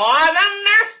Skeletor, the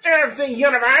master of the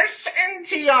universe,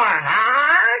 into your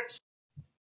heart?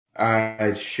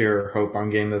 I sure hope I'm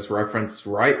getting this reference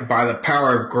right. By the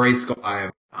power of Grayskull, I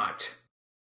am not.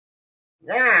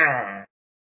 Yeah.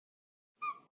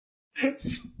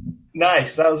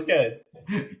 Nice, that was good.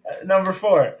 Number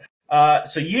 4.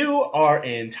 So you are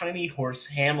in Tiny Horse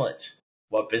Hamlet.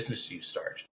 What business do you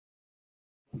start?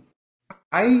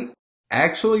 I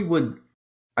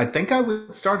think I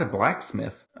would start a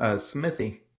blacksmith,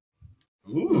 smithy.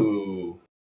 Ooh.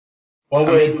 What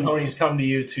would ponies come to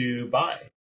you to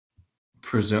buy?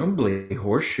 Presumably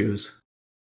horseshoes.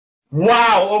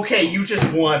 Wow, okay, you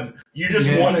just won. You just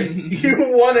won it.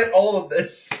 You won it, all of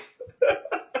this.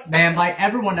 Man, like,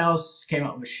 everyone else came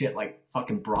up with shit like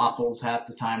fucking brothels half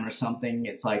the time or something.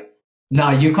 It's like, no,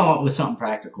 you come up with something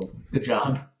practical. Good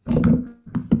job.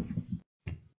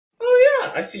 Oh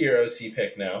yeah, I see your OC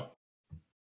pick now.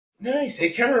 Nice.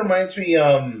 It kind of reminds me,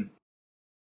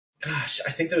 gosh,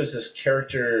 I think there was this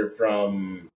character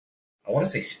from, I want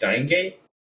to say Steingate?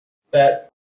 That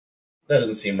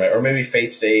doesn't seem right. Or maybe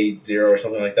Fate Stay Zero or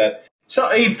something like that. So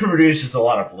he produces a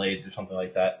lot of blades or something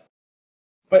like that.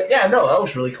 But yeah, no, that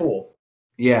was really cool.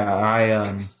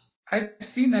 Yeah, I've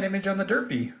seen that image on the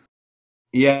Derpy.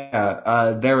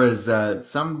 Yeah, there was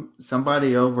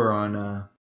somebody over on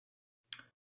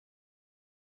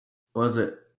was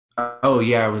it? Oh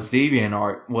yeah, it was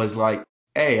DeviantArt. Was like,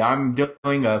 hey, I'm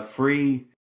doing a free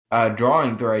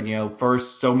drawing thread. You know, for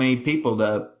so many people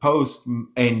to post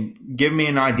and give me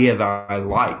an idea that I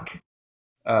like.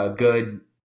 Good.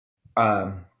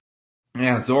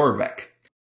 Zorvek.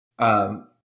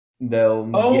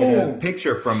 They'll get a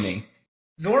picture from me.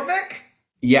 Zorvek?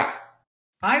 Yeah.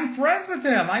 I'm friends with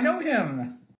him. I know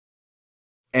him.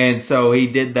 And so he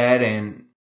did that, and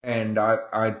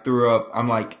I threw up. I'm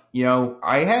like, you know,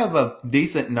 I have a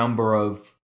decent number of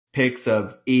pics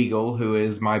of Eagle, who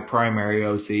is my primary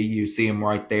OC. You see him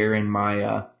right there in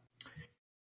my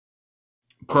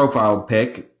profile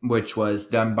pic, which was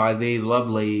done by the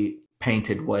lovely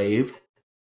painted wave.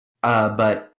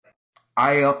 But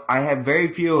I have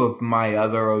very few of my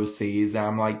other OCs, and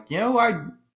I'm like,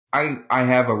 I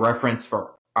have a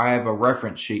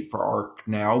reference sheet for Arc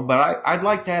now, but I'd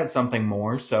like to have something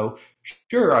more, so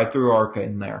sure, I threw Arc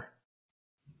in there.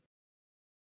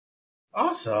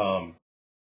 Awesome.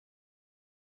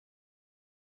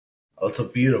 Oh, it's a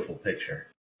beautiful picture.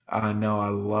 I know, I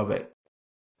love it.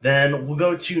 Then we'll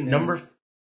go to number...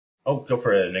 Oh, go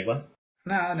for it, Enigma.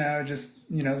 No, just,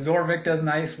 Zorvik does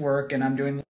nice work, and I'm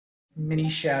doing a mini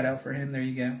shout-out for him. There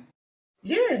you go.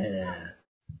 Yeah.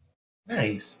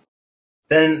 Nice.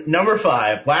 Then number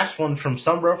 5, last one from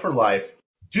Sunbro for Life.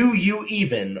 Do you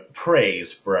even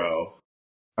praise, bro?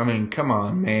 I mean, come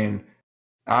on, man.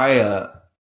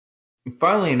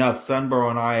 Funnily enough, Sunbro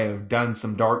and I have done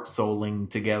some Dark Souling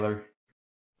together.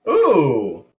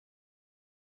 Ooh.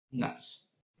 Nice.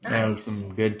 That was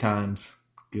some good times.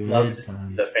 Love to see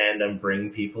the fandom bring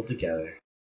people together.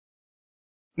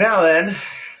 Now then,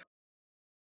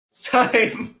 it's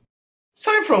time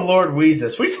for Lord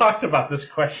Weezus. We talked about this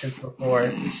question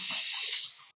before.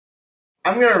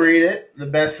 I'm going to read it the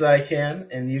best that I can,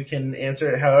 and you can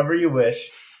answer it however you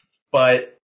wish.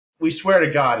 But we swear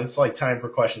to God, it's like time for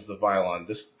questions with Vylon.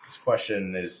 This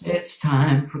question is... It's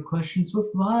time for questions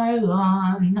with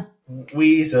Vylon.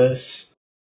 Weezus.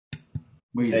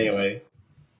 Anyway.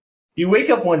 You wake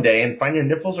up one day and find your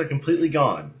nipples are completely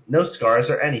gone. No scars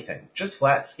or anything. Just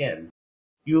flat skin.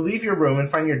 You leave your room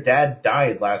and find your dad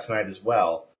died last night as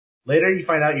well. Later you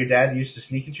find out your dad used to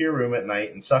sneak into your room at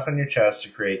night and suck on your chest to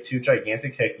create 2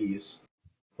 gigantic hickeys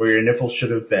where your nipples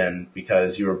should have been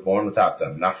because you were born without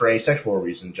them. Not for any sexual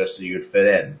reason, just so you would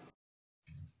fit in.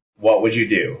 What would you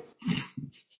do?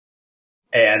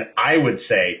 And I would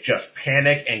say just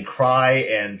panic and cry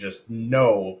and just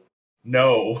no.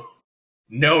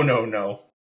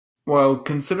 Well,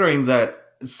 considering that,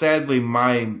 sadly,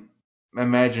 my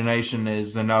imagination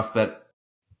is enough that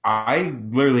I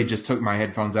literally just took my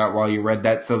headphones out while you read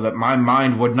that so that my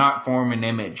mind would not form an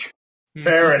image.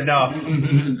 Fair enough.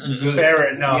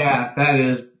 Fair enough. Yeah, that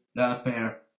is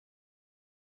fair.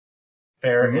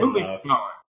 Fair enough.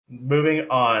 Moving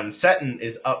on. Seton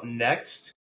is up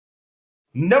next.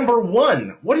 Number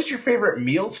 1. What is your favorite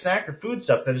meal, snack, or food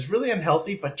stuff that is really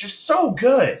unhealthy but just so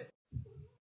good?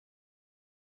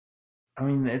 I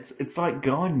mean, it's like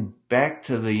going back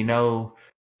to the,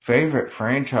 favorite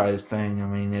franchise thing. I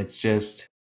mean, it's just,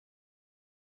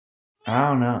 I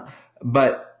don't know.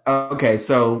 But, okay,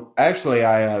 so actually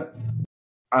a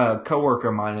coworker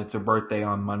of mine, it's her birthday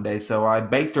on Monday, so I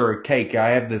baked her a cake.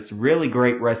 I have this really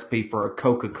great recipe for a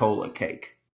Coca-Cola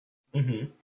cake. Mm-hmm.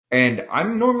 And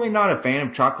I'm normally not a fan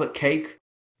of chocolate cake,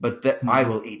 but I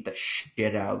will eat the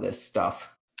shit out of this stuff.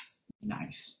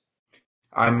 Nice.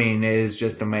 I mean, it is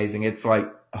just amazing. It's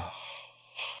like, oh,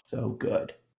 so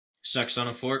good. Sex on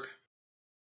a fork?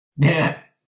 Yeah.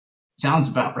 Sounds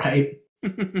about right.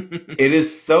 It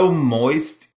is so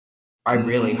moist. I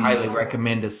really highly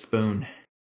recommend a spoon.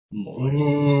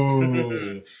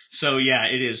 Moist. So yeah,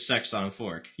 it is sex on a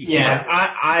fork. Yeah,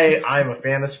 I'm a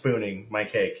fan of spooning my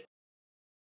cake.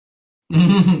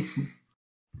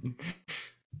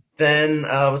 Then,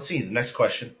 let's see, the next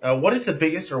question. What is the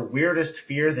biggest or weirdest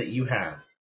fear that you have?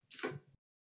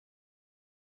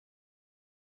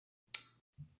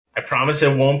 I promise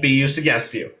it won't be used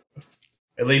against you.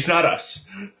 At least not us.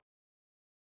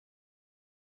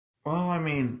 Well, I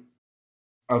mean,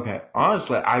 okay,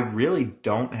 honestly, I really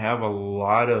don't have a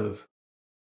lot of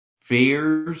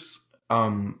fears.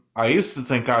 I used to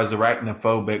think I was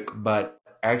arachnophobic, but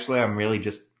actually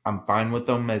I'm fine with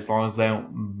them as long as they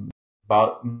don't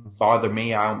bother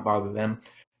me, I don't bother them.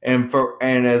 And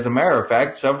as a matter of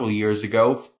fact, several years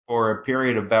ago, for a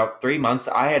period of about 3 months,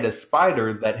 I had a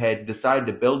spider that had decided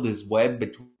to build his web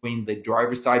between the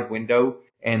driver's side window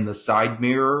and the side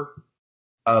mirror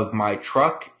of my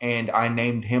truck, and I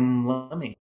named him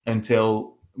Lemmy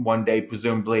until one day,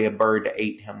 presumably, a bird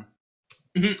ate him.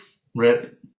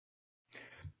 Rip.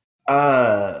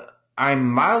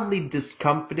 I'm mildly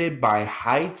discomfited by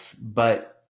heights,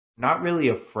 but not really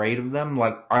afraid of them.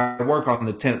 Like, I work on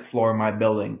the 10th floor of my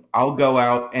building. I'll go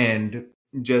out and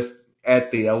just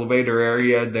at the elevator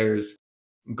area, there's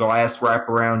glass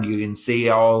wraparound. You can see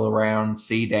all around,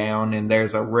 see down, and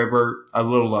there's a river, a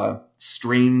little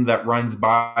stream that runs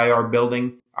by our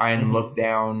building. I can look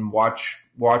down, watch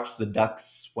the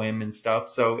ducks swim and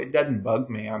stuff, so it doesn't bug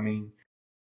me. I mean,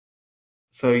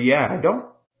 so yeah, I don't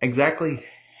exactly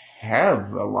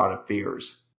have a lot of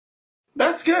fears.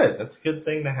 That's good. That's a good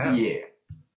thing to have.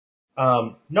 Yeah.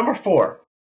 Number 4.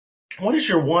 What is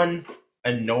your one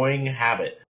annoying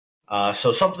habit?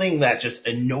 So something that just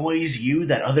annoys you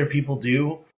that other people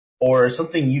do, or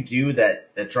something you do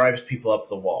that drives people up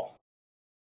the wall.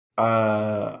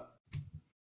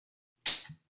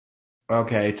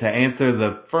 Okay, to answer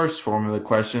the first form of the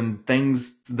question,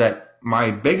 things that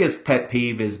my biggest pet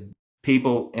peeve is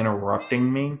people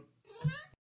interrupting me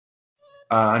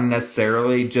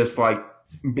unnecessarily, just like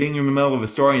being in the middle of a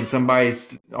story and somebody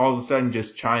all of a sudden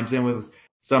just chimes in with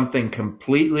something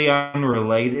completely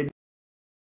unrelated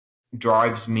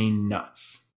drives me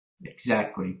nuts.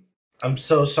 Exactly. I'm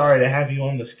so sorry to have you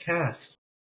on this cast.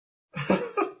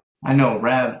 I know,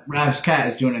 Rav's cat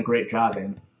is doing a great job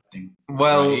in it.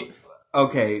 Well, Right.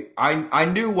 okay, I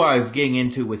knew what I was getting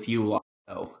into with you lot,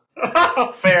 though.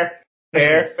 Fair.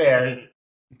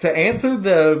 To answer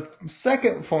the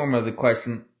second form of the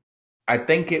question, I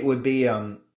think it would be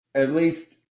at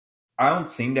least I don't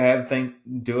seem to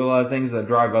do a lot of things that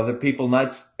drive other people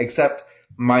nuts, except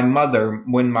my mother.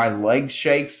 When my leg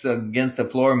shakes against the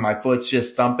floor and my foot's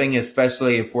just thumping,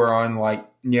 especially if we're on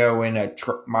in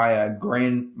my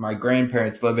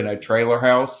grandparents live in a trailer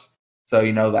house, so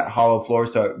that hollow floor,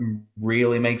 so it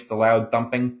really makes the loud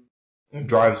thumping.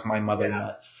 Drives my mother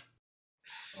nuts.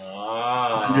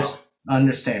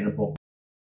 Understandable.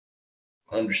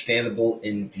 Understandable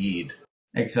indeed.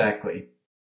 Exactly.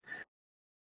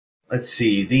 Let's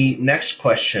see. The next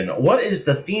question. What is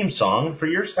the theme song for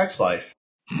your sex life?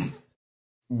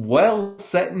 Well,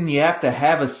 Seton, you have to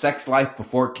have a sex life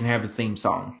before it can have a theme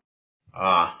song.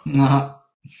 Uh-huh.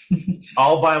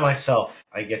 All by myself.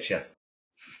 I get you.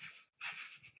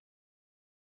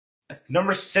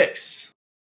 Number 6.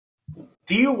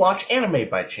 Do you watch anime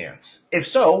by chance? If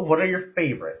so, what are your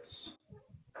favorites?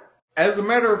 As a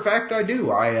matter of fact, I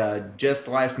do. I just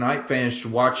last night finished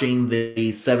watching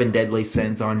the 7 Deadly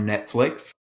Sins on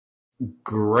Netflix.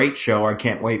 Great show. I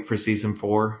can't wait for season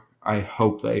 4. I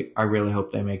really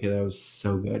hope they make it. That was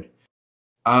so good.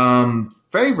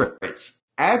 Favorites.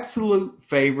 Absolute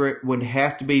favorite would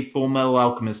have to be Full Metal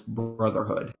Alchemist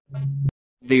Brotherhood.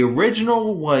 The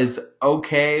original was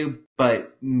okay,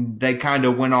 but they kind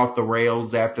of went off the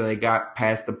rails after they got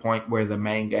past the point where the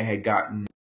manga had gotten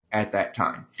at that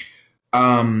time.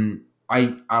 I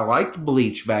liked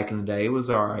Bleach back in the day. It was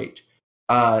alright.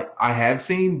 I have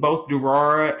seen both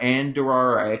Durara and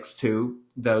Durara X2.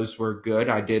 Those were good.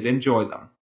 I did enjoy them.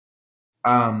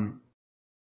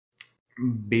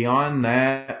 Beyond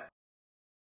that,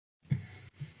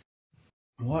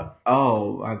 what?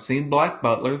 Oh, I've seen Black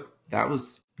Butler. That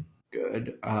was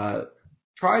good.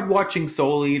 Tried watching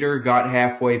Soul Eater, got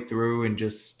halfway through and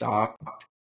just stopped.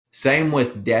 Same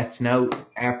with Death Note.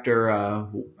 After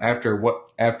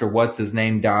what's his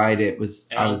name died, I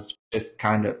was just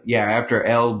kind of after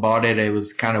L bought it, it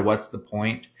was kind of what's the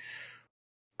point?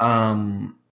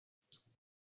 What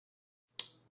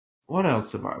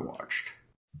else have I watched?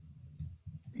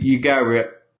 You got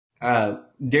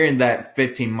during that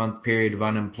 15-month period of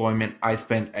unemployment, I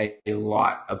spent a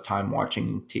lot of time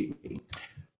watching TV.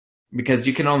 Because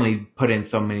you can only put in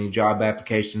so many job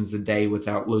applications a day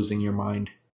without losing your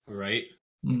mind. Right.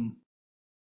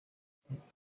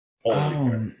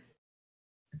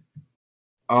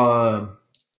 Of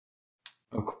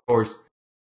course,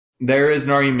 there is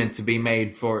an argument to be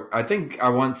made for. I think I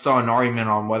once saw an argument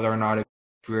on whether or not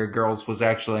Equestria Girls was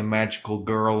actually a magical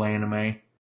girl anime.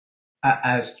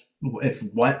 As if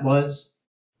what was?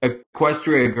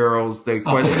 Equestria Girls, the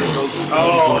Equestria Girls.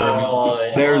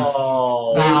 There's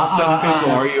some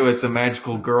people argue it's a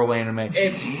magical girl anime.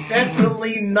 It's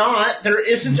definitely not. There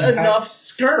isn't enough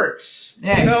skirts.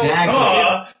 Yeah, So,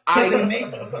 exactly.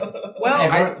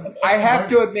 I have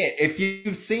to admit, if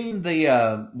you've seen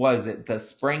the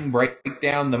Spring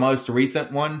Breakdown, the most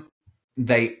recent one,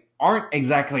 they aren't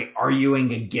exactly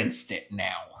arguing against it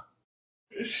now.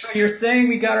 So you're saying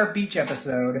we got our beach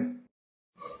episode?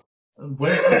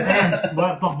 Where's the fan?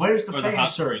 Where's the Or the fan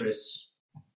hot spring. service?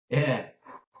 Yeah,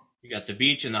 You got the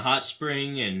beach and the hot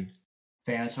spring and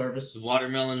fan service. the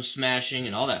watermelon smashing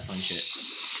and all that fun shit.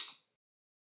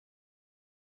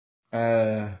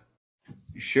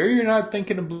 Sure you're not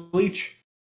thinking of Bleach?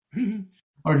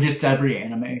 Or just every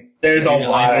anime. There's a Yeah,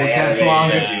 lot of I know, anime that's that wrong.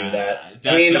 do that. That's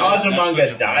I mean, that's Azumanga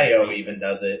such a Daioh fun even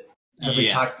does it.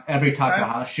 Every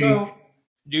Takahashi. So,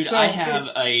 Dude, So, I have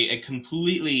a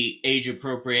completely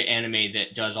age-appropriate anime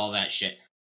that does all that shit.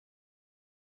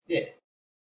 Yeah.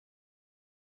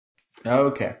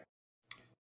 Okay.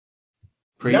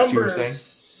 Priest, you were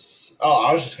saying?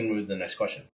 I was just going to move to the next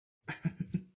question.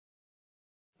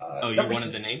 Oh, you number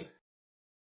wanted the name?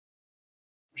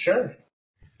 Sure.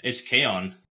 It's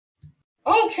K-On!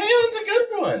 Oh, K-On's a good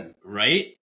one.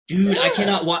 Right? Dude, Yeah. I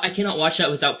cannot watch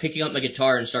that without picking up my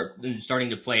guitar and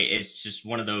starting to play. It's just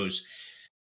one of those.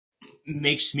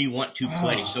 makes me want to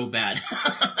play so bad.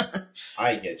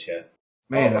 I get you.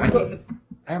 Man, Oh,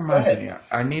 that reminds me.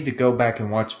 I need to go back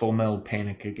and watch Full Metal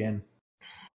Panic again.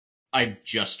 I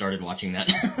just started watching that.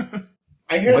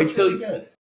 I hear it's really good.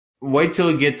 Wait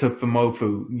till you get to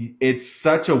Fumofu. It's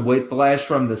such a whiplash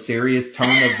from the serious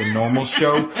tone of the normal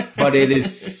show, but it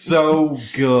is so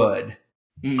good.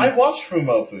 I watched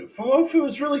Fumofu. Fumofu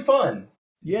was really fun.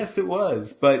 Yes, it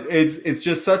was, but it's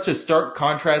just such a stark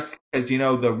contrast because the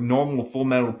normal Full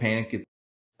Metal Panic, it's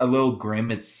a little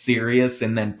grim, it's serious,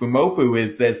 and then Fumofu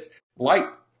is this light,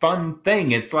 fun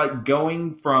thing. It's like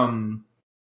going from,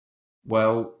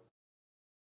 well,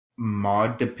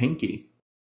 Maud to Pinky.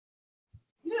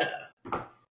 Yeah.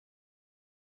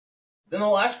 Then the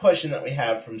last question that we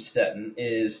have from Stetton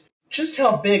is, just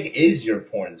how big is your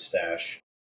porn stash?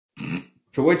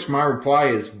 To which my reply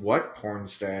is, what porn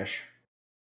stash?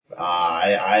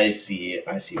 I see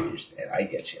what you're saying. I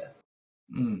get you.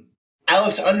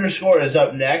 Alex _ is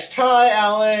up next. Hi,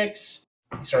 Alex.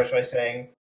 He starts by saying,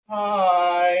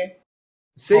 hi.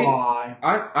 See, Hi.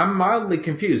 I'm mildly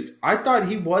confused. I thought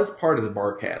he was part of the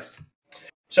Barcast.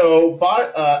 So,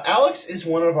 Alex is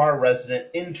one of our resident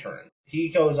interns. He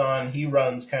goes on, he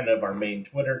runs kind of our main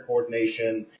Twitter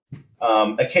coordination,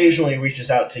 occasionally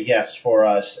reaches out to guests for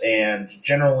us, and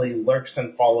generally lurks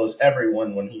and follows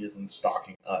everyone when he isn't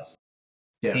stalking us.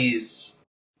 Yeah. He's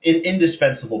an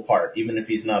indispensable part, even if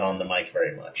he's not on the mic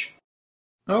very much.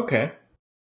 Okay.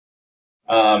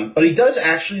 But he does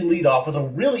actually lead off with a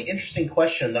really interesting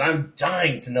question that I'm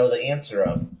dying to know the answer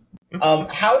of.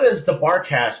 How does the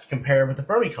Barcast compare with the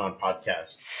Bronycon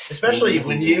podcast? Especially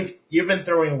when you've been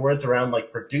throwing words around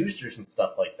like producers and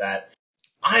stuff like that.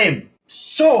 I am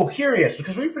so curious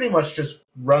because we pretty much just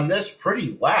run this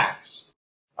pretty lax.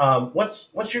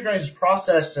 What's your guys'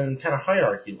 process and kind of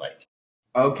hierarchy like?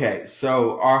 Okay,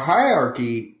 so our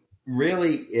hierarchy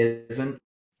really isn't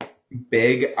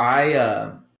big.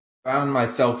 I found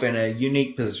myself in a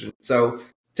unique position. So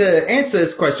to answer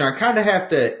this question, I kind of have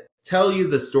to tell you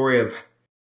the story of.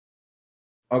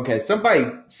 Okay, somebody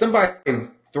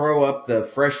throw up the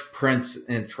Fresh Prince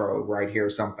intro right here or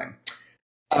something.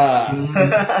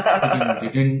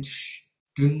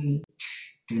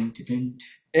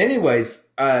 Anyways,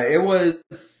 it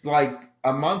was like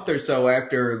a month or so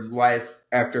after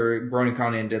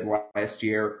BronyCon ended last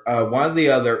year. One of the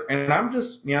other, and I'm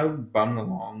just bumming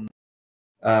along.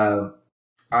 I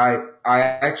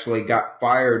actually got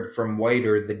fired from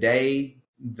Waiter the day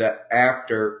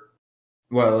after.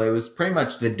 Well, it was pretty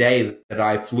much the day that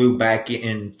I flew back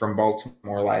in from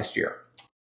Baltimore last year.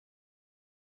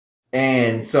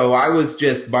 And so I was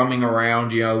just bumming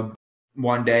around,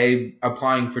 one day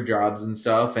applying for jobs and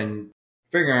stuff and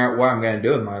figuring out what I'm going to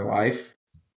do with my life.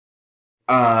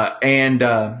 And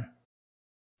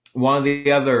one of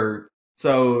the other,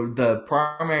 so the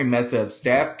primary method of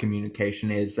staff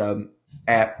communication is an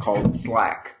app called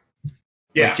Slack.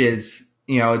 Yeah. Which is,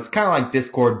 it's kind of like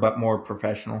Discord, but more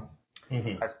professional.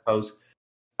 I suppose.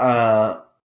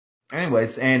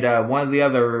 Anyways, and one of the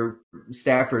other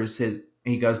staffers,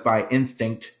 he goes by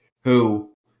Instinct,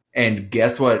 and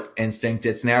guess what, Instinct?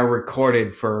 It's now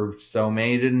recorded for so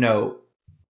many to know.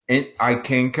 I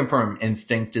can confirm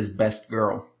Instinct is best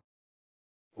girl.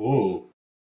 Ooh.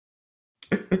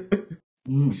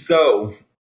 So,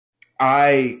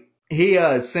 he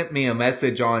sent me a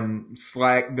message on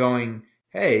Slack going,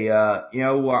 hey,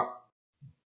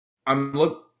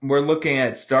 we're looking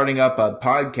at starting up a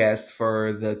podcast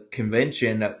for the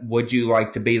convention. Would you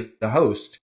like to be the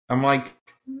host? I'm like,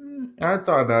 I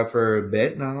thought about it for a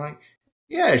bit, and I'm like,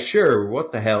 yeah, sure.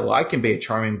 What the hell? I can be a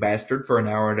charming bastard for an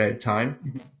hour at a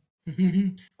time.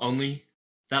 Only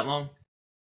that long?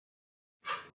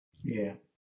 Yeah.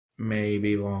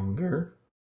 Maybe longer.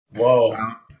 Whoa.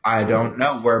 I don't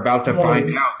know. We're about to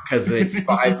find out because it's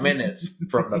 5 minutes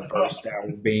from the first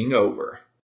hour being over.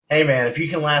 Hey man, if you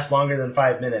can last longer than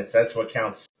 5 minutes, that's what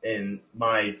counts in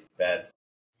my bed.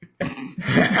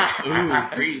 Ooh,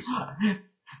 great.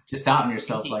 Just outing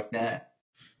yourself like that.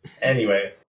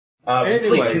 Anyway,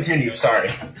 please continue.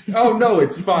 Sorry. Oh no,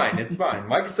 it's fine. It's fine.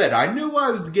 Like I said, I knew what I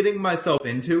was getting myself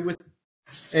into.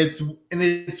 It's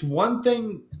one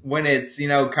thing when it's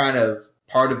kind of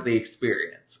part of the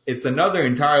experience. It's another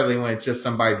entirely when it's just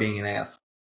somebody being an asshole.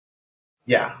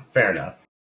 Yeah, fair enough.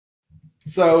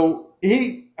 So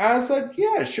I said,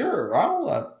 yeah, sure,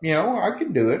 I'll, I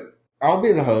can do it. I'll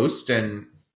be the host, and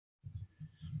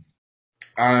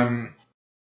I'm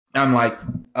like,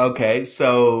 okay.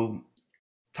 So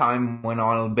time went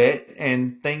on a bit,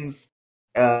 and things.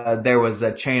 There was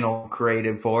a channel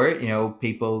created for it.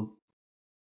 People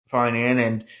flying in,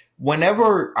 and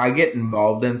whenever I get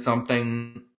involved in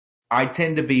something, I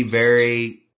tend to be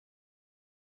very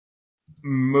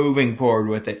moving forward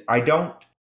with it. I'm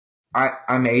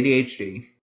ADHD.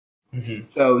 Mm-hmm.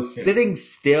 So sitting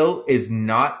still is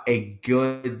not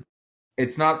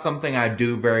it's not something I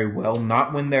do very well,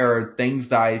 not when there are things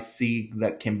that I see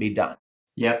that can be done.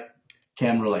 Yep,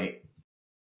 can relate.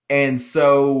 And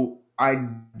so I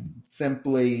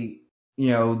simply,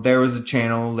 there was a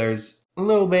channel, there's a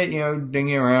little bit,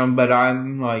 dinging around, but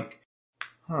I'm like,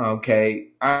 okay.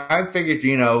 I figured,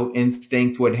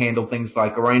 instinct would handle things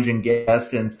like arranging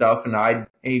guests and stuff, and I'd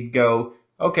go,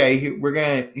 okay,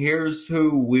 here's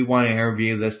who we want to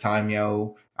interview this time,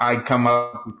 I'd come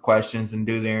up with questions and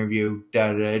do the interview,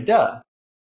 da-da-da.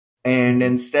 And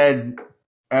instead,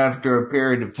 after a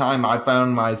period of time, I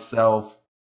found myself,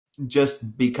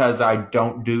 just because I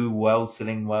don't do well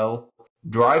sitting well,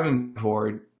 driving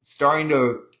forward, starting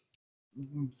to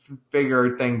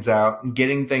figure things out,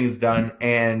 getting things done,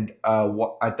 and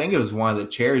I think it was one of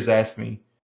the chairs asked me,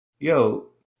 "Yo,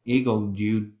 Eagle, do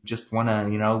you just want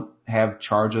to, have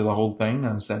charge of the whole thing?"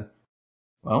 And I said,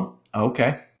 "Well,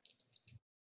 okay."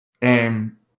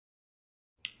 And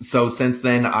so since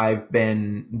then, I've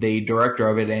been the director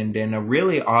of it, and in a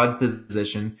really odd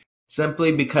position,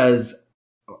 simply because,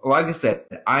 like I said,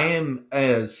 I am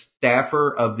a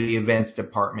staffer of the events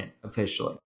department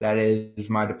officially. That is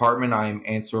my department. I am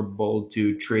answerable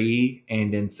to Tree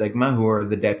and Insigma, who are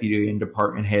the deputy and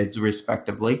department heads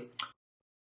respectively.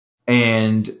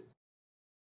 And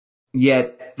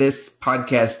yet this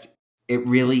podcast, it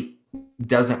really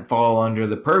doesn't fall under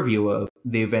the purview of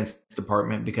the events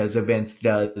department, because events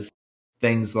does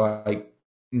things like,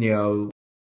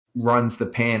 runs the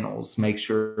panels, make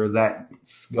sure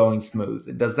that's going smooth.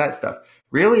 It does that stuff.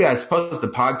 Really, I suppose the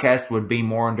podcast would be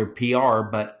more under PR,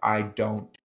 but I don't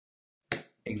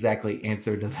exactly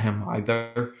answer to them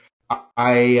either.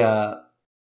 I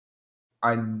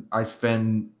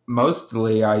spend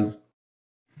mostly,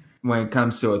 when it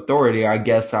comes to authority, I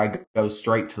guess I go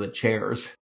straight to the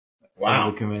chairs Wow.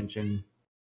 of the convention.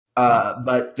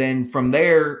 But then from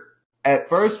there, at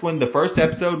first, when the first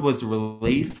episode was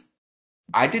released,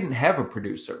 I didn't have a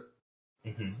producer.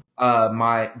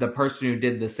 Mm-hmm. The person who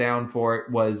did the sound for it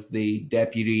was the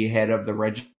deputy head of the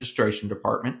registration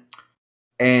department.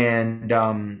 And,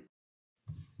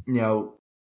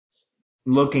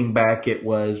 looking back, it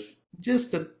was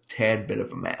just a tad bit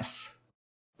of a mess.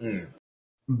 Mm.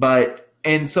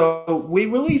 And so we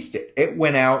released it. It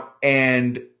went out,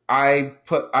 and I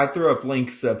threw up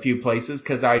links a few places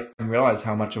because I didn't realize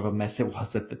how much of a mess it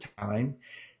was at the time.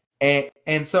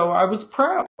 And so I was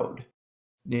proud.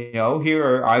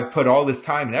 Here I put all this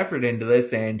time and effort into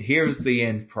this, and here's the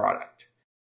end product.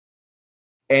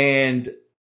 And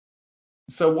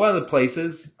so one of the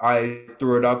places I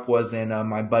threw it up was in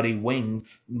my buddy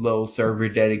Wing's little server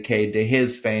dedicated to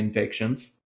his fan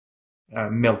fictions.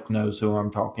 Milk knows who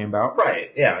I'm talking about.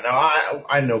 Right, yeah. No,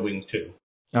 I know Wings too.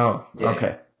 Oh, Yeah.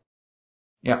 okay.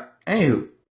 Yeah. Anywho.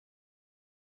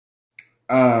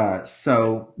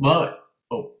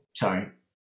 Sorry.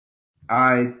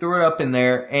 I threw it up in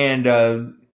there, and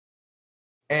a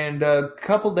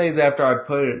couple days after I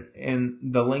put it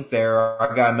in the link there,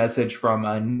 I got a message from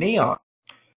Neon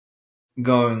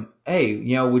going, "Hey,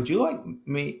 would you like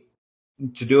me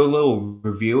to do a little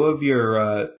review of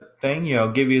your thing?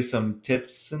 Give you some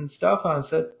tips and stuff?" And I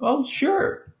said, "Oh,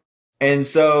 sure." And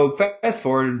so fast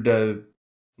forward to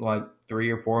like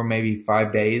 3 or 4, maybe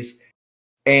 5 days,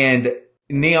 and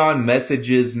Neon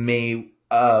messages me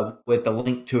with a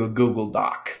link to a Google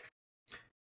Doc.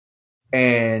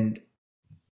 And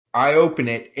I open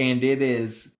it, and it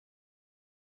is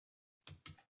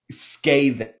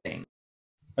scathing.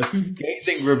 A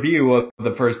scathing review of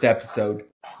the first episode,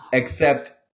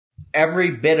 except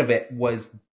every bit of it was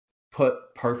put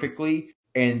perfectly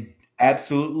and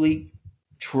absolutely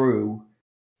true.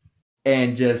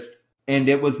 And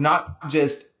it was not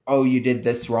just, "Oh, you did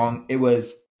this wrong." It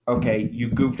was, "Okay, you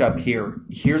goofed up here.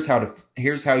 Here's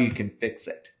how you can fix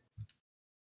it."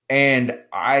 And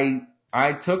I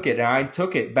took it, and I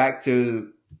took it back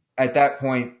to, at that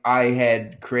point, I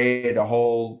had created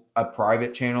a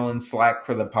private channel in Slack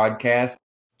for the podcast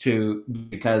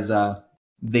because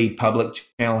the public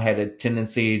channel had a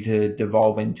tendency to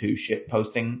devolve into shit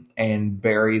posting and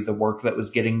bury the work that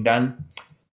was getting done.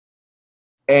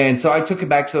 And so I took it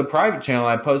back to the private channel.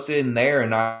 I posted it in there,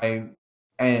 and I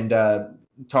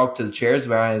talked to the chairs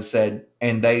about it. And said,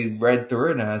 and they read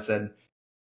through it, and I said,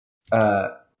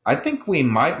 "I think we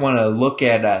might want to look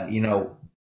at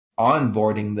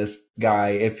onboarding this guy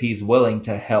if he's willing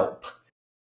to help."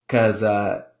 Because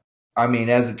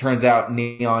as it turns out,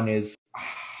 Neon is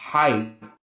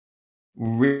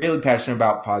really passionate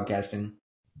about podcasting.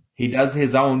 he does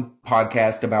his own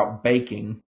podcast about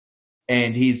baking,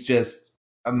 and he's just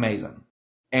amazing.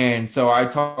 And so I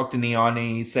talked to Neon,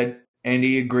 and he said, and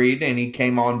he agreed, and he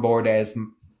came on board as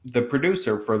the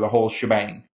producer for the whole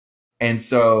shebang. And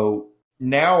so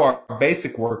now our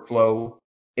basic workflow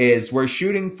is we're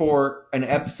shooting for an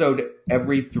episode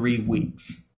every 3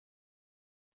 weeks.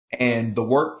 And the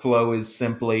workflow is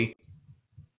simply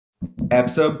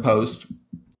episode post,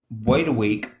 wait a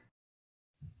week.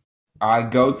 I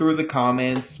go through the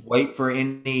comments, wait for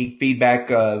any feedback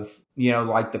of,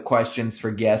 like the questions for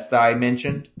guests that I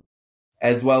mentioned,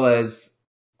 as well as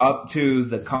up to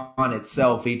the con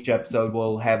itself. Each episode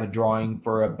will have a drawing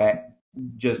for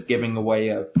just giving away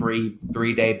a free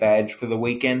 3-day badge for the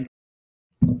weekend.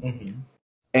 Mm-hmm.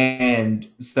 And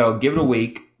so give it a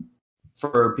week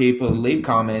for people to leave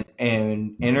comment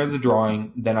and enter the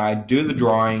drawing. Then I do the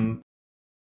drawing.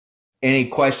 Any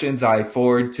questions I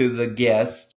forward to the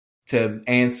guest to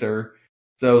answer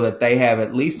so that they have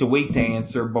at least a week to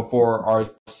answer before our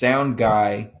sound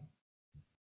guy.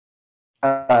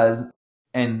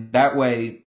 And that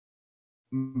way,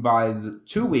 by the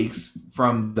 2 weeks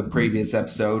from the previous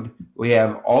episode, we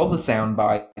have all the sound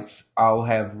bites. I'll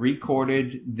have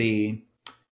recorded the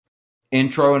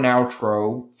intro and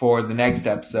outro for the next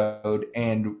episode,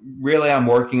 and really I'm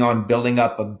working on building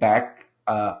up a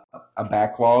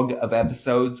backlog of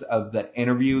episodes of the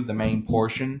interview, the main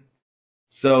portion,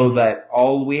 so that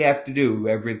all we have to do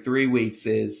every 3 weeks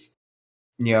is,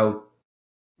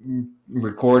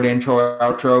 record intro,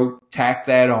 outro, tack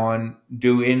that on,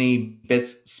 do any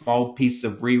small pieces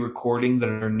of re-recording that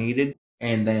are needed,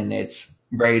 and then it's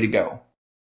ready to go.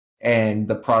 And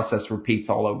the process repeats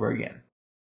all over again.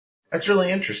 That's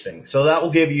really interesting. So that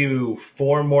will give you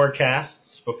 4 more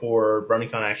casts before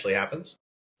Bronycon actually happens?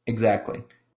 Exactly.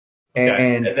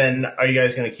 Okay. And then are you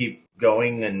guys going to keep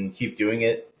going and keep doing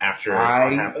it after it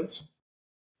happens?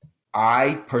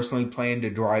 I personally plan to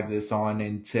drive this on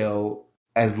until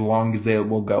as long as it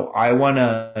will go. I want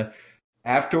to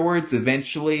afterwards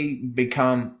eventually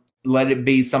let it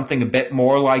be something a bit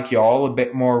more like y'all, a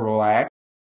bit more relaxed,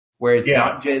 where it's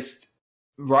not just,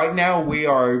 right now we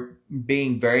are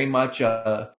being very much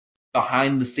a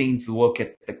behind the scenes look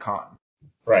at the con.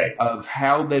 Right. Of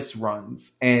how this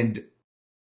runs. And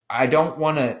we don't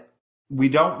want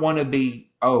to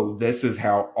be, this is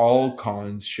how all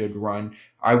cons should run.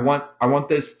 I want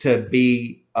this to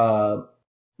be,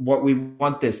 what we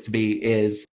want this to be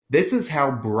is, this is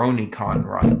how Bronycon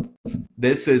runs.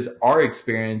 This is our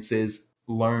experiences,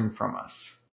 learn from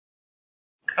us.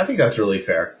 I think that's really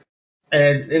fair.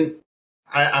 And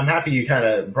I'm happy you kind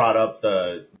of brought up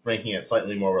the making it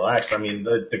slightly more relaxed. I mean,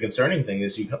 the concerning thing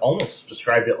is you almost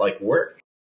described it like work.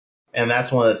 And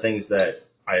that's one of the things that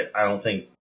I don't think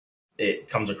it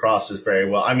comes across as very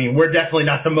well. I mean, we're definitely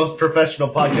not the most professional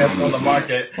podcast on the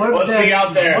market. Let's be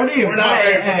out there. We're not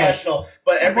very professional.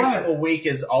 But every single week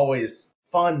is always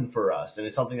fun for us, and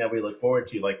it's something that we look forward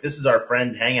to. Like, this is our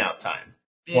friend hangout time.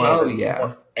 Well,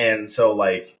 yeah. And so,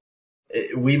 like,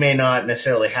 we may not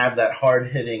necessarily have that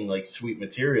hard-hitting, like, sweet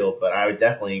material, but I would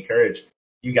definitely encourage,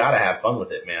 you gotta have fun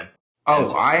with it, man. Oh,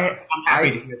 so I'm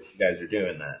happy to hear that you guys are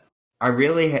doing that.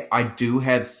 I do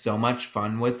have so much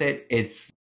fun with it. It's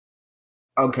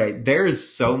okay.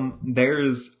 There's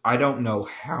I don't know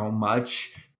how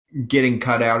much getting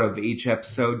cut out of each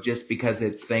episode just because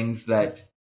it's things that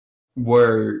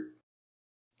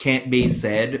can't be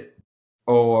said,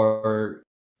 or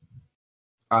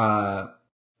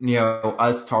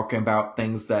us talking about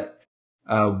things that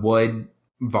would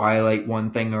violate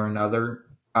one thing or another.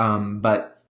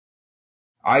 But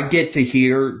I get to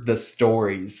hear the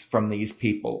stories from these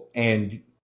people, and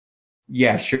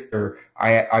yeah, sure,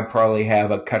 I probably have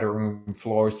a cutting room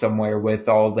floor somewhere with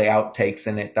all the outtakes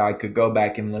in it that I could go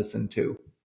back and listen to.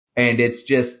 And it's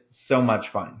just so much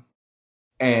fun.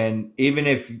 And even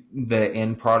if the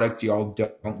end product, y'all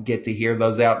don't get to hear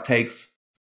those outtakes,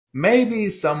 maybe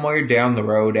somewhere down the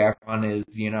road after one is,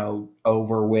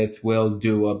 over with, we'll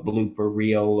do a blooper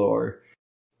reel or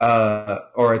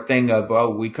a thing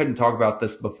of, we couldn't talk about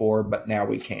this before, but now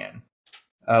we can.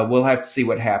 We'll have to see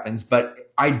what happens, but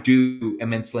I do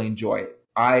immensely enjoy it.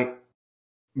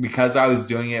 Because I was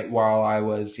doing it while I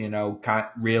was,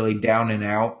 really down and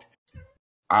out,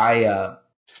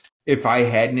 if I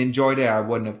hadn't enjoyed it, I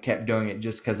wouldn't have kept doing it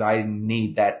just because I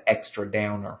need that extra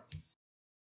downer.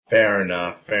 Fair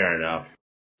enough.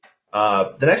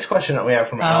 The next question that we have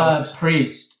from Alex.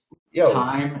 Priest. Yo.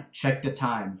 Time. Check the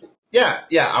time. Yeah.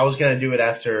 I was going to do it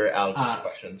after Alex's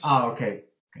questions. Oh, okay.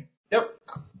 Yep.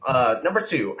 Number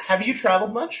 2. Have you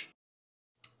traveled much?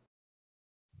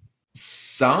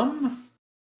 Some.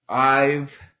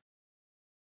 I've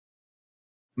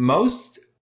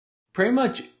pretty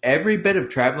much every bit of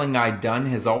traveling I've done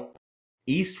has all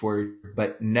eastward,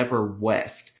 but never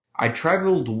west. I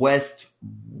traveled west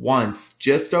once,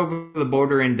 just over the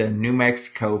border into New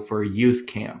Mexico for a youth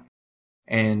camp.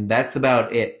 And that's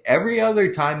about it. Every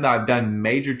other time that I've done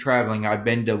major traveling, I've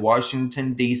been to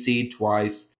Washington, D.C.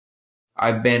 twice.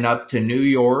 I've been up to New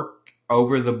York,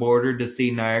 over the border to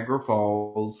see Niagara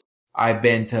Falls. I've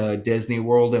been to Disney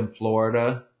World in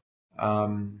Florida.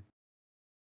 And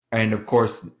of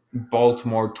course,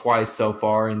 Baltimore twice so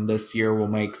far, and this year we'll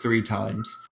make 3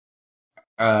 times.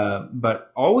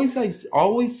 But I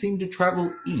always seem to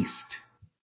travel east.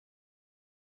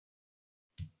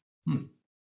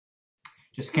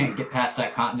 Just can't get past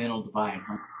that continental divide,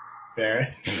 huh?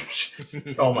 Fair.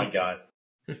 Oh my god.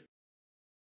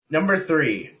 Number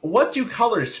 3. What do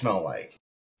colors smell like?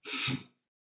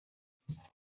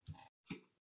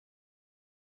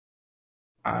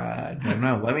 I don't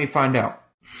know. Let me find out.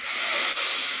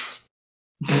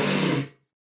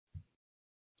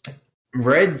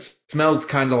 Red smells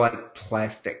kind of like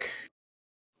plastic.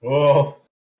 Whoa.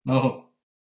 Oh.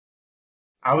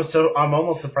 I'm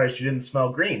almost surprised you didn't smell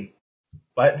green.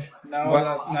 But No,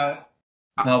 Well, no.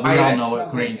 No, we I- all it know what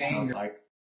smells green like smells anger. like.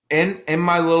 In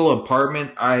my little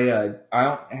apartment, I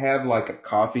don't have like a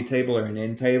coffee table or an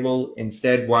end table.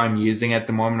 Instead, what I'm using at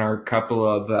the moment are a couple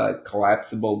of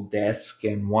collapsible desks,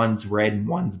 and one's red and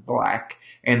one's black.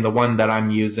 And the one that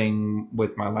I'm using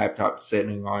with my laptop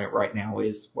sitting on it right now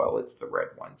it's the red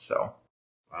one. So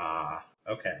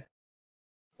okay.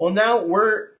 Well, now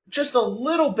we're just a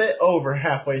little bit over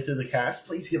halfway through the cast.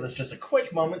 Please give us just a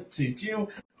quick moment to do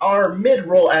our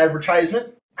mid-roll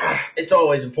advertisement. It's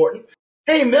always important.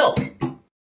 Hey, Mill.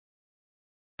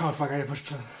 Oh fuck! I gotta push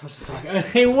the talk.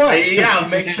 Hey, what? Yeah,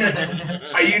 make sure.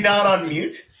 Are you not on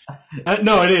mute?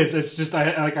 No, it is. It's just I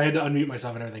had to unmute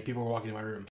myself and everything. People were walking in my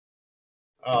room.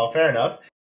 Oh, fair enough.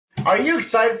 Are you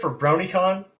excited for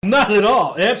Bronycon? Not at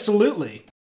all. Absolutely.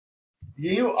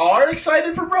 You are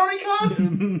excited for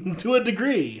Bronycon? To a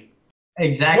degree.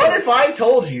 Exactly. What if I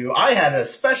told you I had a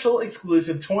special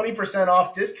exclusive 20%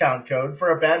 off discount code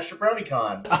for a badge to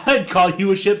Bronycon? I'd call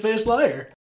you a shit-faced liar.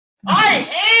 I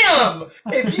am!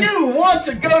 If you want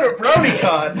to go to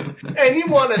Bronycon and you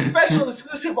want a special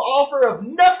exclusive offer of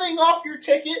nothing off your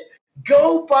ticket,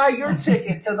 go buy your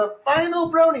ticket to the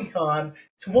final Bronycon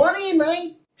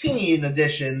 2019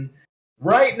 edition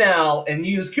right now and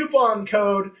use coupon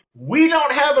code. We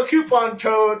don't have a coupon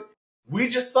code. We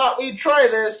just thought we'd try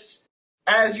this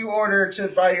as you order to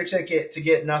buy your ticket to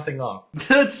get nothing off.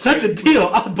 That's such a deal.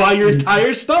 I'll buy your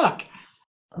entire stock.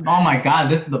 Oh my god,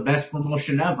 this is the best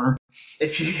promotion ever.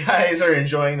 If you guys are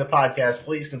enjoying the podcast,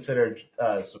 please consider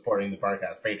supporting the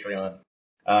Barcast Patreon.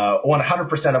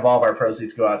 100% of all of our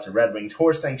proceeds go out to Red Wings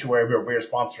Horse Sanctuary, where we're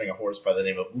sponsoring a horse by the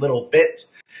name of Little Bit.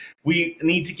 We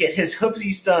need to get his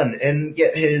hoofsies done and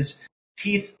get his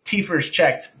teethers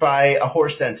checked by a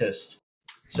horse dentist.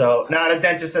 So, not a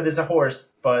dentist that is a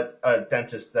horse, but a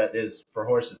dentist that is for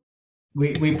horses.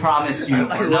 We promise you.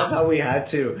 I love how we had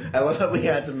to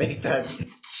make that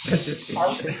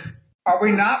distinction. Are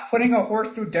we not putting a horse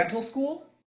through dental school?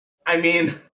 I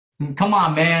mean, Come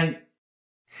on, man.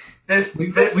 this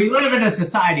We live in a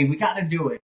society. We gotta do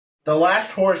it. the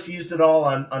last horse used it all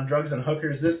on drugs and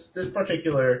hookers. This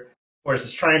particular horse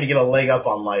is trying to get a leg up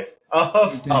on life. Up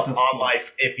on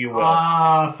life, if you will.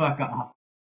 Fuck off.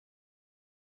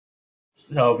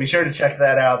 So be sure to check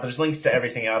that out. There's links to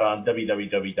everything out on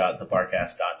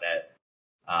www.thebarcast.net.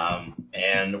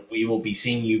 And we will be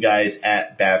seeing you guys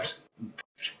at Bronycon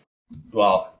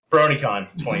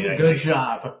 2019. Good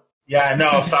job. Yeah,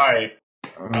 no, sorry.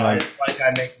 It's like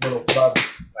I make little flubs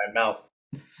in my mouth.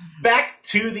 Back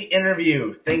to the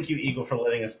interview. Thank you, Eagle, for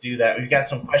letting us do that. We've got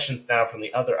some questions now from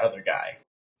the other guy.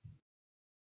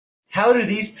 How do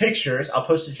these pictures, I'll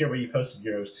post it here where you posted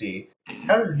your OC,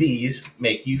 how do these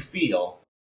make you feel?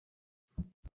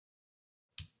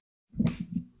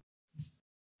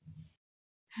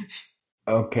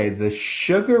 Okay, the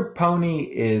sugar pony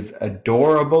is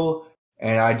adorable,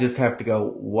 and I just have to go,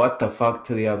 what the fuck,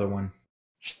 to the other one.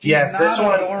 She's Yes, this not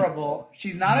one- adorable.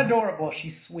 She's not adorable.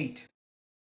 She's sweet.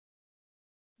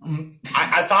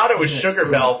 I thought it was Sugar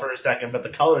Bell for a second, but the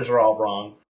colors were all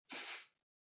wrong.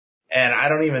 And I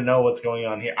don't even know what's going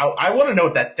on here. I want to know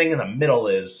what that thing in the middle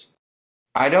is.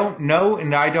 I don't know,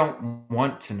 and I don't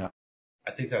want to know.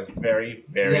 I think that's very,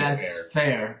 very Yeah, fair. it's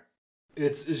fair.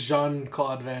 It's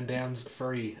Jean-Claude Van Damme's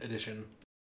furry edition.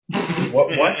 What?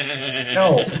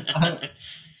 No.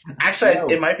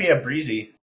 Actually, it might be a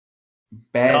breezy.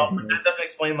 Bad. No, but that doesn't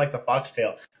explain like the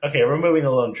foxtail. Okay, we're moving the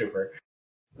Lone Trooper.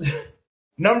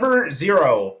 Number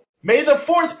 0. May the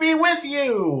 4th be with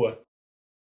you!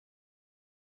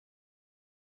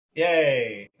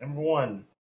 Yay! Number 1.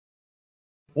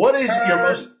 What is your Nerd.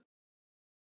 most...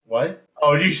 What?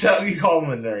 Oh, you call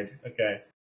him a nerd. Okay.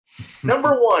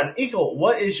 Number 1, Eagle,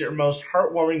 what is your most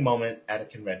heartwarming moment at a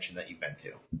convention that you've been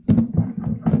to?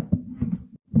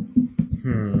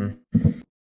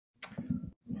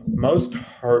 Most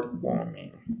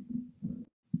heartwarming.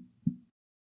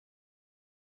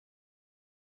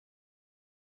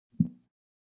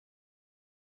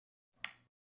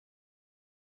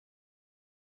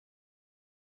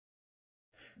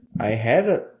 I had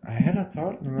a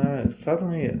thought and then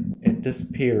suddenly it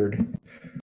disappeared.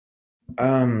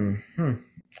 I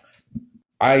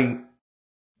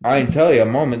can tell you a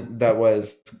moment that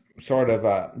was sort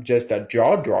of just a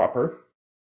jaw dropper.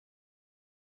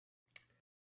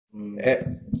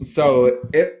 So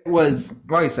it was,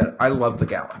 like I said, I love the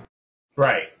gala.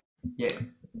 Right. Yeah.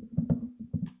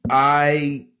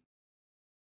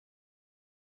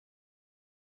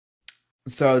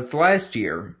 So it's last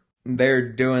year.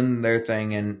 They're doing their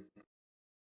thing, and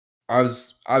I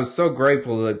was so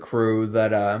grateful to the crew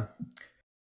that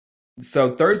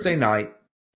so Thursday night,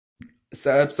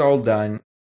 setup's all done,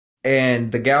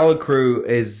 and the gala crew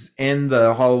is in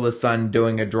the Hall of the Sun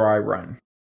doing a dry run.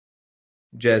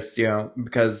 Just,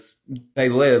 because they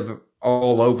live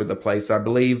all over the place. I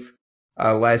believe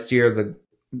last year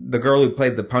the girl who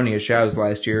played the Pony of Shadows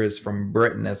last year is from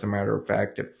Britain, as a matter of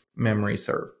fact, if memory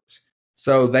serves.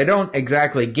 So they don't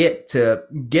exactly get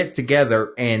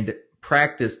together and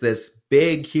practice this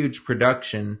big, huge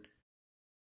production.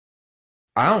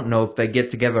 I don't know if they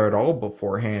get together at all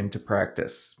beforehand to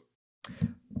practice.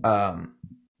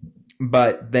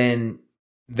 But then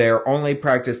their only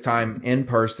practice time in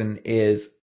person is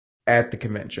at the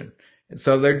convention.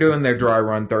 So they're doing their dry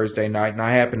run Thursday night, and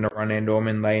I happened to run into them,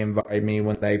 and they invited me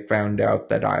when they found out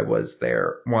that I was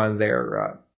one of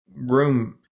their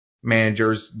room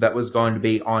managers that was going to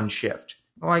be on shift.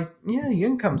 I'm like, yeah, you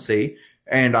can come see.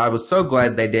 And I was so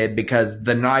glad they did, because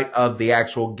the night of the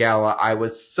actual gala, I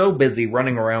was so busy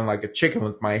running around like a chicken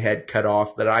with my head cut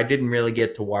off that I didn't really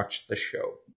get to watch the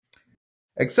show.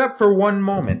 Except for one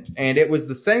moment, and it was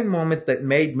the same moment that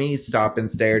made me stop and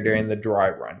stare during the dry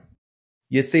run.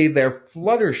 You see, their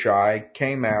Fluttershy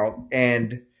came out,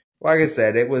 and like I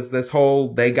said, it was this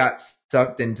whole, they got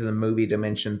sucked into the movie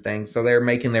dimension thing, so they're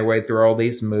making their way through all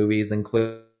these movies,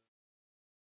 including...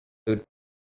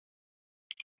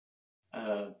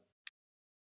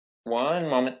 One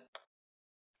moment.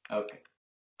 Okay.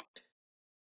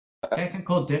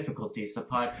 Technical difficulties, the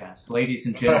podcast, ladies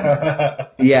and gentlemen.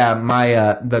 Yeah,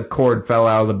 my the cord fell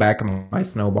out of the back of my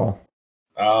snowball.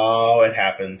 Oh, it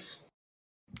happens.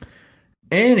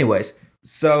 Anyways,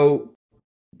 so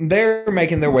they're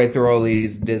making their way through all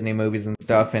these Disney movies and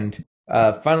stuff, and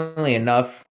funnily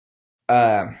enough,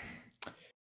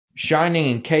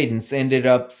 Shining and Cadence ended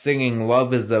up singing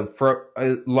 "Love is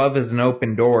an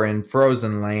Open Door" in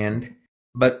Frozen Land,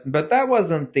 but that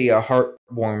wasn't the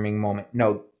heartwarming moment.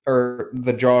 No, or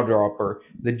the jaw dropper.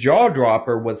 The jaw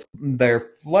dropper was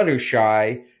their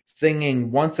Fluttershy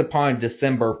singing "Once Upon a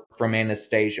December" from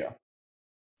Anastasia.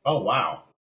 Oh, wow.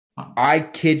 I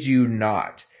kid you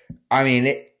not. I mean,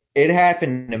 it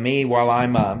happened to me while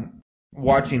I'm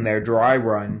watching their dry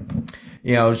run.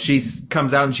 She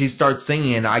comes out and she starts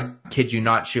singing, and I kid you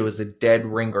not, she was a dead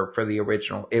ringer for the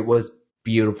original. It was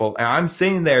beautiful. And I'm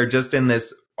sitting there just in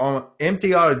this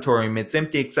empty auditorium. It's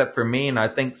empty except for me, and I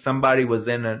think somebody was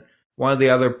in one of the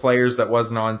other players that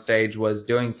wasn't on stage was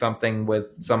doing something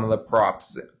with some of the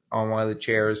props on one of the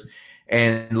chairs.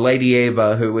 And Lady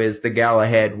Ava, who is the gala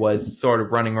head, was sort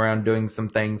of running around doing some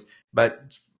things.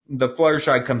 But the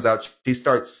Fluttershy comes out, she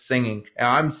starts singing, and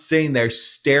I'm sitting there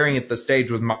staring at the stage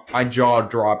with my jaw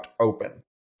dropped open.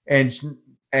 And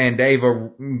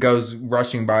Ava goes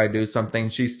rushing by to do something.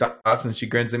 She stops and she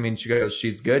grins at me and she goes,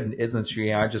 "She's good, isn't she?"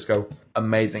 And I just go,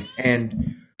 "Amazing."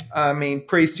 And I mean,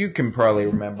 Priest, you can probably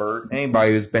remember.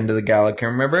 Anybody who's been to the gala can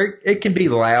remember. It can be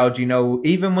loud,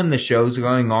 even when the show's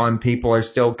going on, people are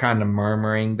still kind of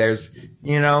murmuring. There's,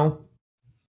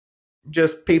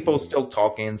 just people still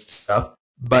talking and stuff.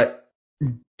 But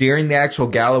during the actual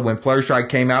gala, when Fluttershy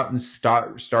came out and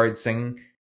started singing,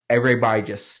 everybody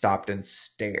just stopped and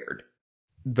stared.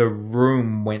 The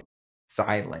room went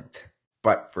silent,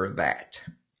 but for that.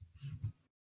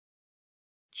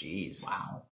 Jeez.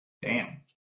 Wow. Damn.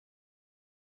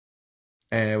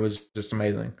 And it was just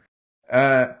amazing.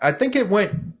 I think it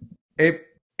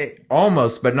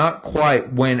almost, but not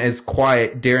quite, went as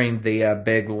quiet during the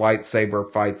big lightsaber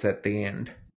fights at the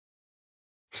end.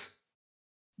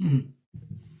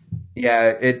 Yeah,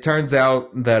 it turns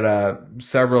out that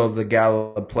several of the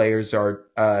gala players are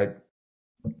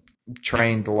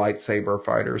trained lightsaber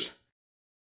fighters.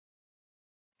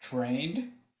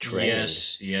 Trained?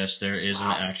 Yes, there is an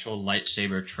actual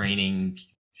lightsaber training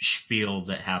spiel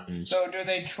that happens. So do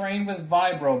they train with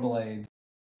vibroblades?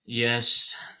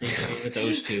 Yes, they train with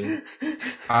those two.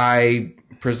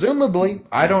 Presumably,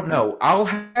 I don't know. I'll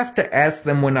have to ask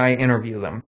them when I interview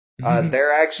them.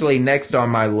 They're actually next on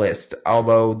my list,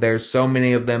 although there's so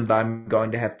many of them that I'm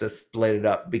going to have to split it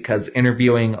up because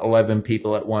interviewing 11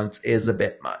 people at once is a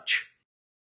bit much.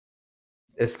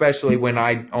 Especially when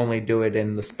I only do it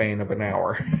in the span of an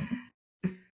hour.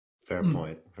 Fair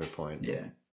point. Yeah.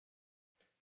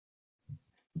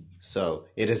 So,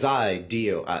 it is I,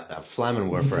 Dio,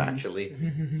 Flammenwerfer, actually.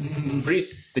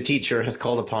 Priest, the teacher, has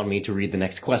called upon me to read the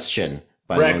next question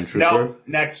by Lone Rex, Trooper. no,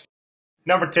 next.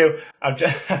 Number 2. I'm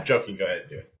joking. Go ahead and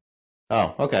do it.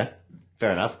 Oh, okay.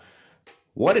 Fair enough.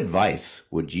 What advice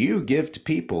would you give to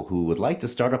people who would like to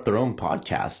start up their own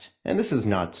podcast? And this is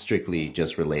not strictly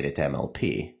just related to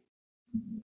MLP.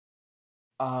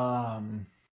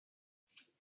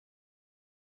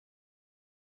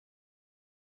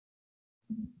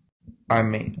 I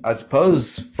mean, I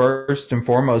suppose first and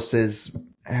foremost is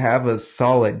have a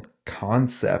solid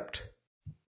concept.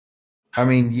 I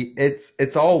mean,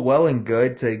 it's all well and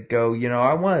good to go,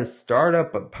 I want to start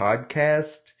up a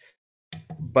podcast,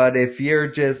 but if you're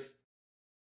just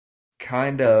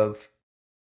kind of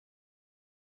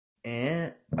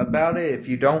about it, if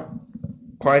you don't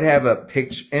quite have a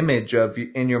image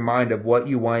in your mind of what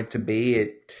you want it to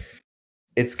be,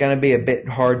 it's going to be a bit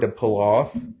hard to pull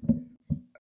off.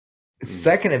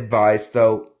 Second advice,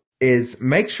 though, is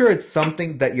make sure it's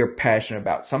something that you're passionate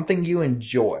about, something you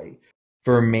enjoy.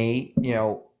 For me,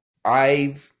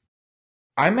 I'm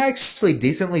actually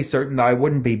decently certain that I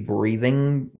wouldn't be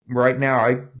breathing right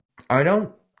now. I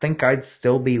don't think I'd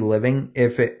still be living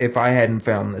if I hadn't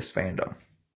found this fandom.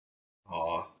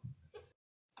 Aw.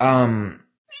 And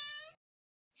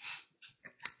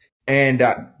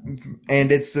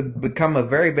it's become a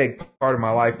very big part of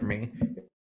my life for me.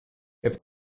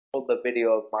 The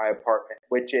video of my apartment,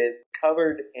 which is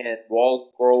covered in wall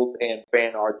scrolls and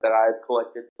fan art that I've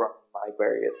collected from my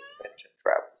various convention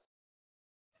travels.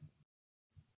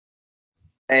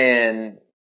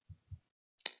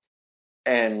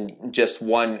 And just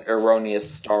one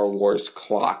erroneous Star Wars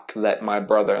clock that my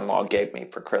brother-in-law gave me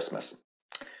for Christmas.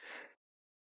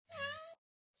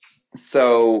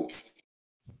 So,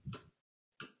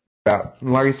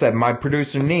 like I said, my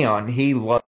producer Neon, he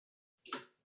loves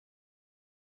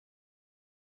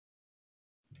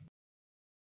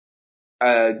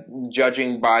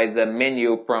judging by the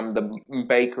menu from the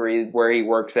bakery where he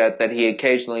works at, that he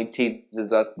occasionally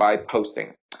teases us by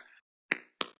posting.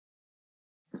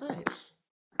 Nice.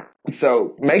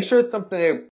 So, make sure it's something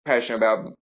you're passionate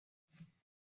about.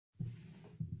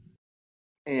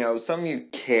 Something you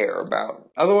care about.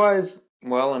 Otherwise,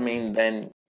 well, I mean, then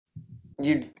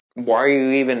why are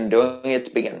you even doing it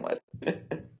to begin with?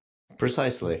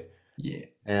 Precisely. Yeah.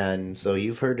 And so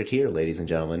you've heard it here, ladies and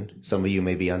gentlemen. Some of you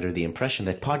may be under the impression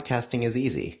that podcasting is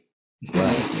easy.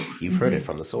 Well, you've heard it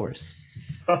from the source.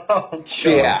 Oh, So,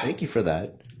 Yeah. thank you for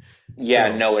that. Yeah,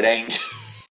 So- no, it ain't.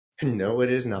 No,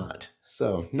 it is not.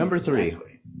 So, number 3.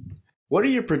 What are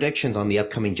your predictions on the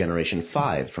upcoming Generation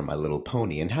 5 from My Little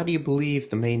Pony, and how do you believe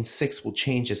the main 6 will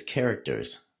change as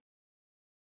characters?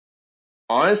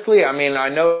 Honestly, I mean, I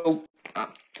know.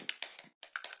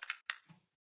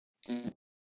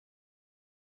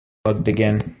 Bugged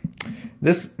again.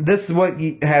 This is what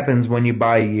happens when you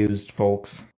buy used,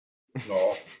 folks.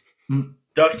 No.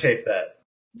 Duct tape that.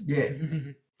 Yeah.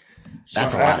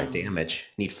 That's a lot of damage.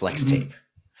 Need flex tape.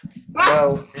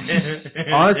 Well,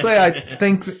 honestly, I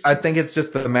think it's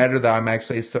just the matter that I'm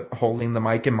actually holding the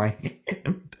mic in my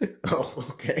hand. Oh,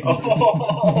 okay.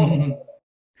 Oh.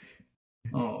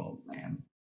 Oh man.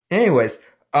 Anyways,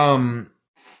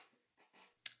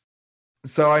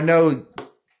 so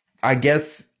I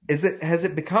guess, has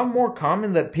it become more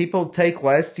common that people take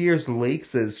last year's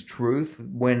leaks as truth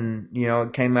when,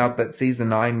 it came out that season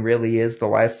 9 really is the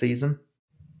last season?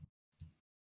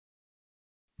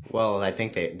 Well, I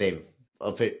think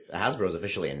Hasbro's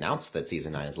officially announced that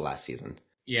season 9 is the last season.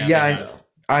 Yeah.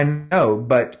 I know,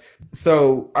 but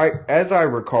so as I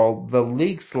recall, the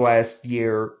leaks last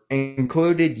year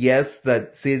included, yes,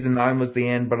 that season 9 was the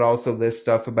end, but also this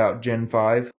stuff about Gen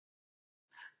 5.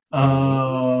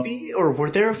 Or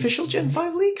were there official Gen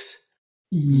 5 leaks?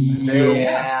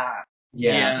 Yeah.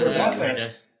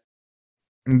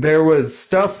 There was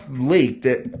stuff leaked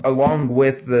along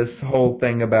with this whole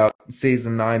thing about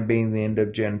season 9 being the end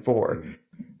of Gen 4.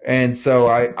 And so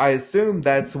I assume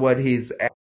that's what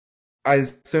I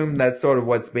assume that's sort of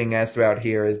what's being asked about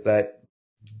here, is that,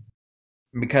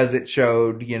 because it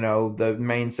showed, the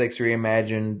main six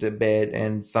reimagined a bit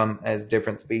and some as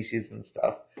different species and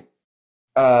stuff.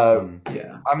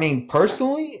 Yeah. I mean,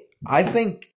 personally, I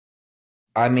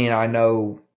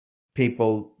know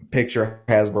people picture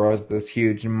Hasbro as this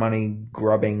huge money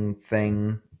grubbing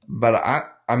thing, but I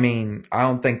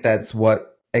don't think that's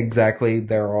what exactly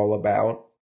they're all about.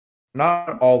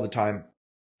 Not all the time.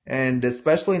 And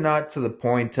especially not to the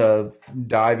point of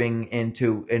diving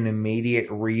into an immediate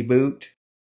reboot.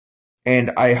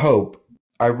 And I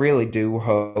really do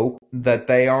hope that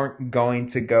they aren't going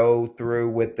to go through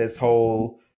with this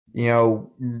whole,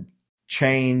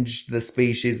 change the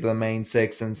species of the main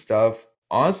six and stuff.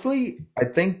 Honestly, I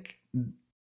think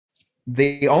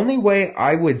the only way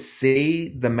I would see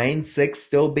the main six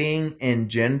still being in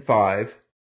Gen 5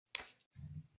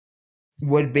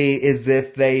 would be is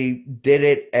if they did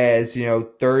it as,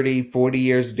 30, 40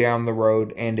 years down the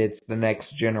road and it's the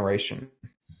next generation.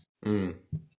 Mm.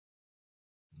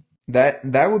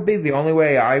 That would be the only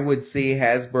way I would see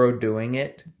Hasbro doing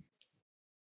it.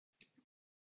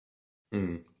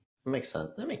 That makes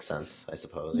sense, I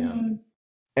suppose, yeah.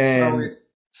 And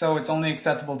So it's only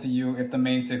acceptable to you if the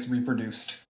main six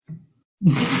reproduced.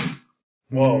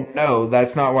 Whoa. No,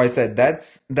 that's not what I said.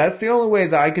 That's the only way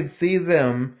that I could see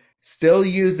them still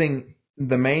using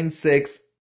the main six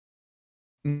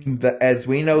as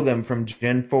we know them from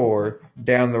Gen 4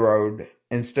 down the road,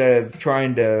 instead of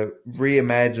trying to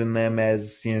reimagine them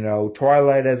as,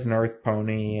 Twilight as an Earth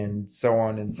Pony and so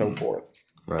on and so forth.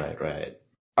 Right.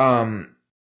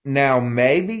 Now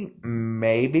maybe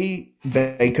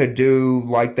they could do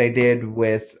like they did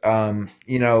with, I'm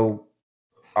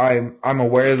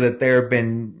aware that there have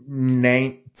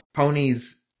been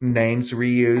ponies' names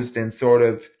reused and sort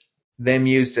of them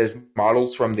used as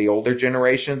models from the older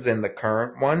generations in the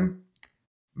current one.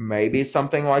 Maybe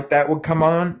something like that would come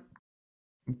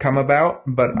about,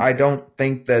 but I don't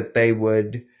think that they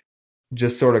would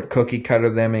just sort of cookie cutter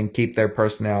them and keep their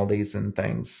personalities and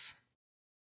things.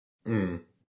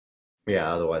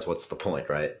 Yeah, otherwise what's the point,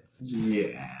 right?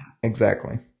 Yeah.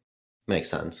 Exactly. Makes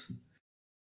sense.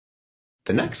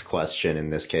 The next question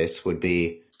in this case would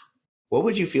be, what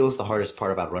would you feel is the hardest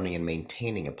part about running and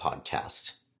maintaining a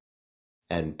podcast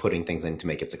and putting things in to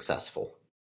make it successful?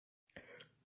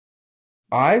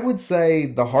 I would say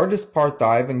the hardest part that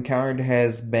I've encountered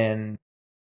has been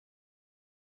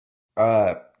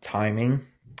timing.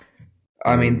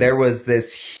 I mean, there was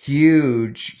this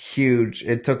huge,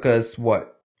 it took us,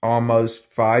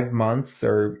 almost 5 months,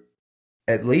 or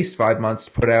at least 5 months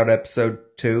to put out episode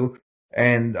 2,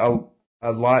 and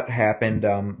a lot happened.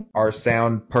 Our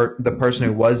sound, the person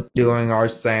who was doing our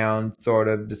sound sort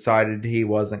of decided he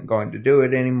wasn't going to do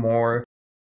it anymore,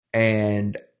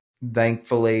 and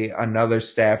thankfully another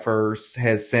staffer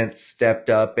has since stepped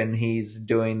up and he's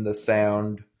doing the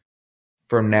sound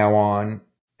from now on.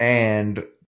 And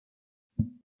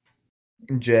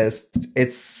just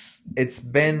it's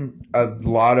been a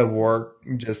lot of work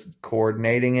just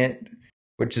coordinating it,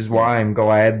 which is why I'm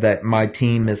glad that my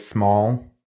team is small,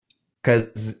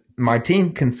 because my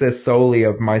team consists solely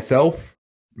of myself,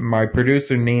 my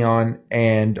producer Neon,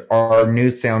 and our new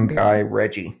sound guy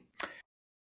Reggie.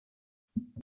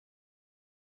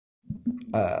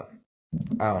 I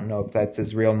don't know if that's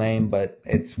his real name, but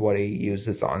it's what he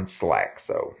uses on Slack.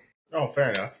 So. Oh,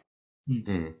 fair enough.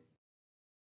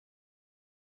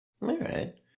 All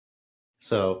right.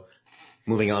 So,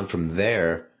 moving on from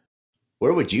there,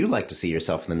 where would you like to see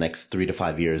yourself in the next 3 to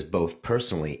 5 years, both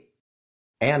personally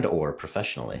and or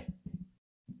professionally?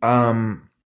 I'm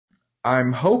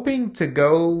hoping to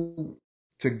go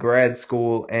to grad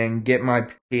school and get my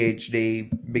PhD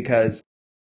because,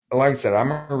 like I said,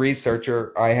 I'm a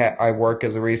researcher. I work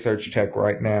as a research tech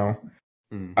right now.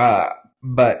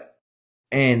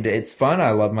 And it's fun.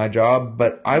 I love my job,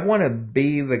 but I want to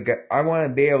be I want to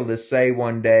be able to say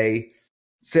one day,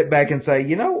 sit back and say,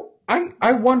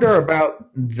 I wonder about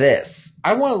this.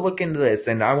 I want to look into this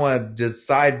and I want to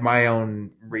decide my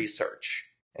own research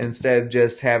instead of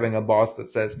just having a boss that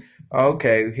says,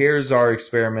 okay, here's our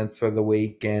experiments for the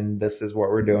week and this is what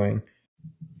we're doing,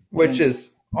 which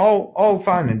is all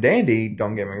fine and dandy.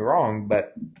 Don't get me wrong,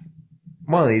 but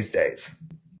one of these days.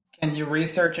 Can you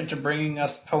research into bringing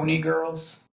us pony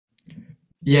girls?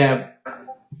 Yeah.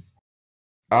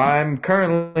 I'm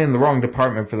currently in the wrong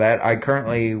department for that. I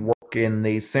currently work in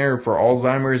the Center for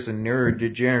Alzheimer's and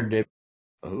Neurodegenerative.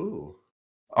 Ooh.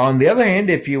 On the other hand,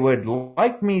 if you would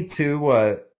like me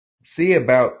to see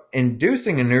about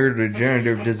inducing a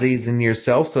neurodegenerative disease in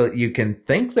yourself so that you can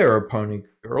think there are pony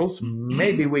girls,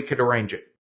 maybe we could arrange it.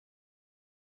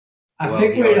 I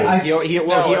think we. He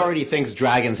already thinks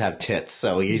dragons have tits,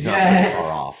 so he's not very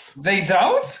far off. They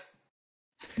don't?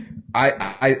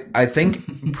 I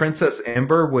think Princess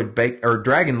Ember would beg, or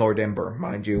Dragon Lord Ember,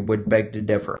 mind you, would beg to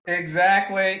differ.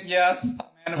 Exactly, yes.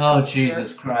 Man of Oh, culture.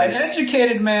 Jesus Christ. An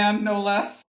educated man, no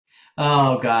less.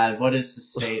 Oh God, what is the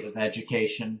state of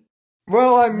education?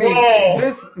 Well, I mean,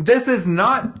 Whoa! this is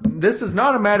not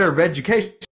a matter of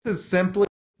education. This is simply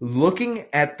looking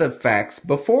at the facts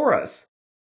before us,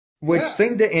 which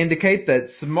seem to indicate that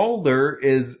Smolder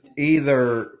is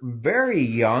either very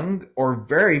young or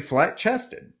very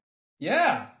flat-chested.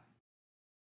 Yeah.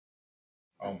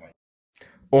 Oh my.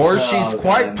 Or Oh, she's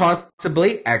quite man.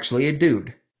 possibly actually a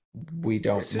dude. We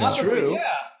don't This know. is true.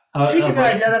 Yeah. She can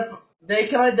identify. They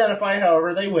can identify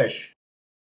however they wish.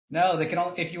 No, they can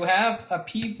only if you have a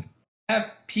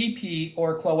PP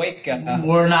or cloaca.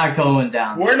 We're not going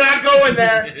down. We're not going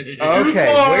there.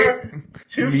 Okay,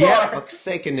 Too Yeah. far. Fuck's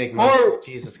sake, Enigma.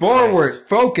 Jesus forward, Christ.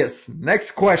 focus.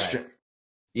 Next question.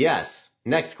 Yes.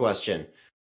 Next question.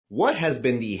 What has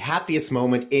been the happiest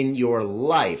moment in your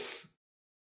life?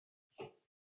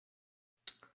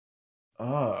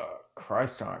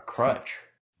 Christ on a crutch.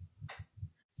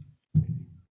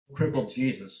 Crippled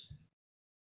Jesus.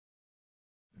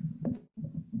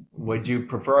 Would you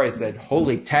prefer I said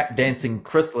holy tap dancing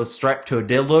chrysalis strapped to a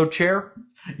dildo chair?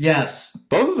 Yes.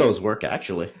 Both of those work,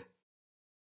 actually.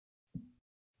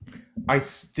 I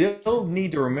still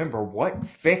need to remember what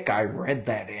fic I read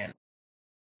that in.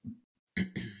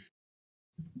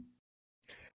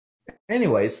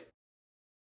 Anyways.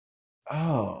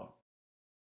 Oh.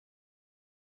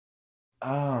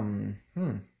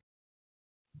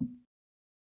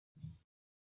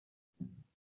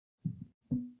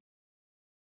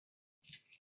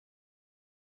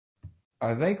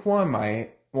 I think one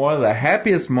of the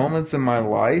happiest moments in my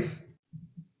life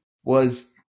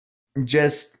was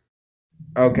just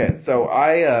okay. So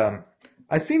I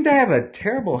seem to have a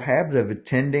terrible habit of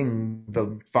attending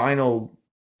the final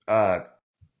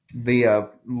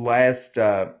last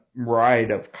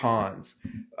ride of cons.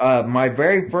 My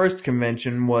very first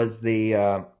convention was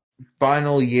the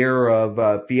final year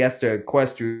of Fiesta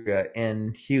Equestria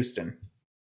in Houston.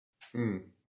 Hmm.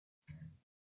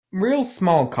 Real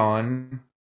small con,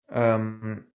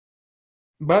 but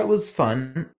it was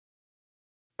fun.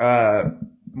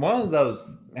 One of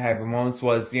those happy moments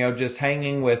was, just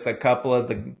hanging with a couple of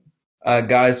the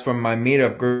guys from my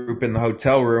meetup group in the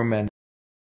hotel room, and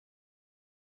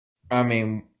I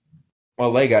mean,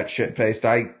 well, they got shit-faced.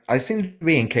 I seem to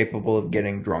be incapable of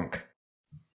getting drunk.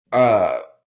 But,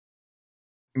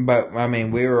 I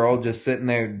mean, we were all just sitting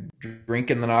there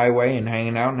drinking the night away and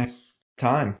hanging out and having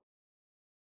time.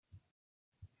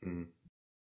 Hmm.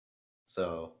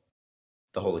 So,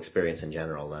 the whole experience in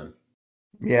general, then.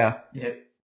 Yeah. Yep.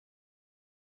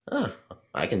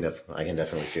 I can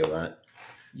definitely feel that.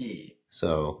 Yeah.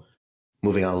 So,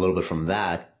 moving on a little bit from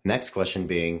that, next question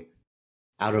being,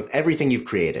 out of everything you've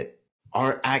created,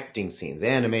 art, acting scenes,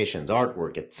 animations,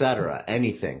 artwork, etc.,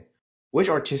 anything, which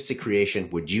artistic creation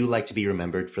would you like to be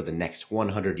remembered for the next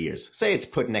 100 years? Say it's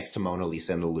put next to Mona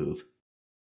Lisa in the Louvre.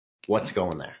 What's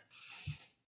going there?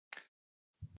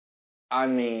 I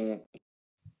mean,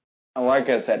 like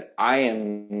I said, I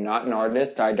am not an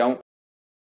artist. I don't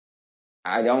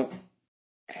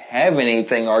have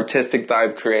anything artistic that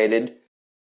I've created.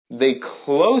 The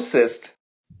closest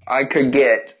I could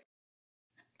get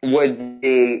would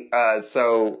be,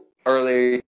 so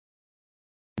earlier.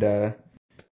 That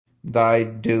I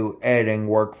do editing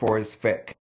work for his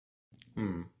fic.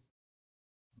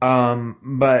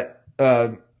 But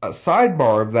a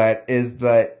sidebar of that is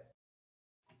that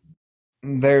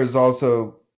there's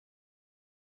also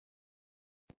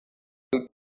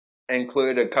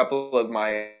include a couple of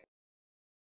my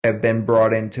have been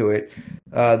brought into it.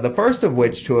 The first of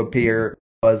which to appear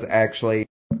was actually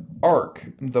Arc,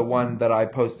 the one that I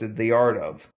posted the art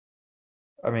of.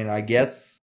 I mean, I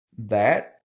guess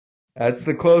that's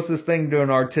the closest thing to an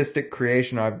artistic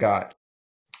creation I've got.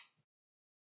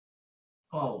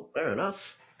 Oh. Fair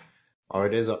enough.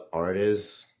 Art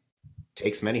is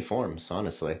takes many forms,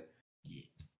 honestly.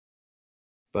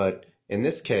 But in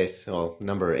this case, well,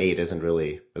 number 8 isn't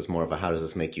really, it was more of a how does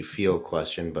this make you feel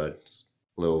question, but it's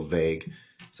a little vague.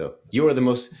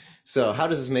 So how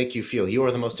does this make you feel? You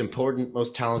are the most important,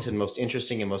 most talented, most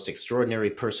interesting, and most extraordinary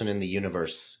person in the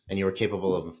universe, and you are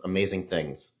capable of amazing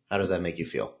things. How does that make you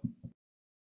feel?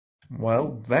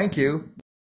 Well, thank you.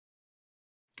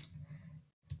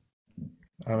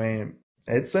 I mean,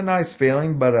 it's a nice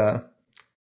feeling, but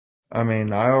I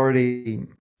mean, I already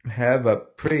have a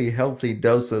pretty healthy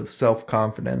dose of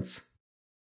self-confidence.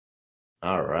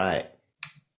 All right.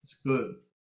 It's good.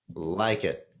 Like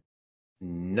it.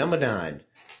 Number 9.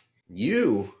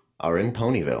 You are in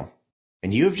Ponyville,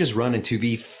 and you have just run into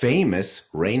the famous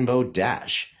Rainbow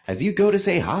Dash. As you go to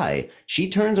say hi, she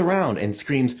turns around and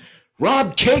screams,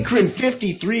 "Rob Cakrin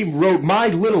 53 wrote My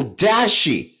Little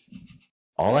Dashie!"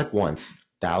 All at once,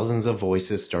 thousands of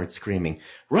voices start screaming,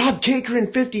 "Rob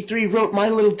Cakrin 53 wrote My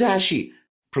Little Dashie!"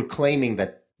 proclaiming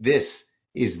that this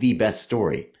is the best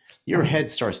story. Your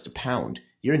head starts to pound.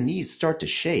 Your knees start to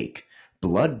shake.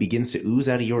 Blood begins to ooze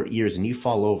out of your ears and you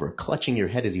fall over, clutching your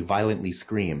head as you violently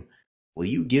scream. Will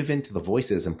you give in to the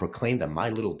voices and proclaim that My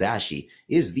Little Dashie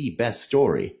is the best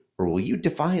story? Or will you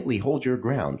defiantly hold your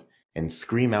ground and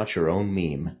scream out your own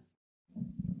meme?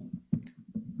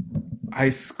 I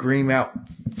scream out,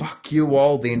 "Fuck you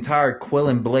all, the entire Quill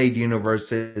and Blade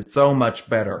universe is so much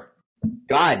better."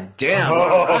 God damn!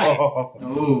 All right.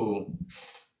 Ooh.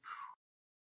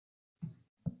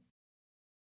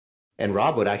 And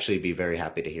Rob would actually be very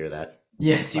happy to hear that.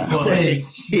 Yes, he would.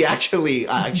 He actually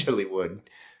would.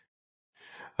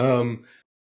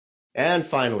 And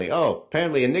finally,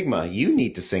 apparently Enigma, you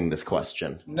need to sing this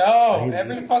question. No,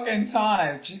 every fucking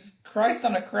time. Jesus Christ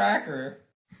on a cracker.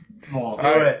 Oh,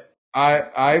 Do it.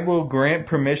 I will grant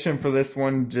permission for this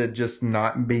one to just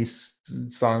not be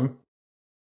sung,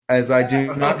 as I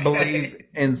do not believe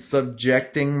in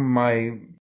subjecting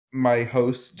my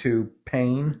host to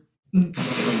pain.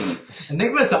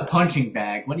 Enigma's a punching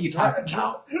bag. What are you talking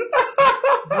about?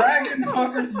 Dragon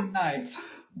fuckers unite.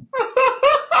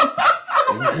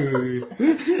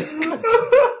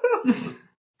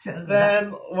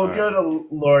 Then we'll go to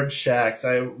Lord Shax.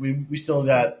 We still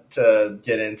got to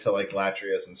get into like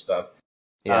Latrias and stuff.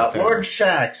 Yeah, Lord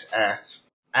Shax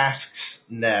asks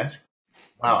next.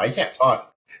 Wow, I can't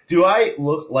talk. Do I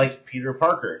look like Peter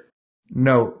Parker?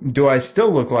 No, do I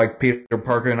still look like Peter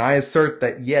Parker? And I assert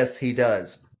that yes, he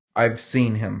does. I've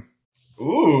seen him.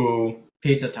 Ooh.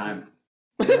 Pizza time.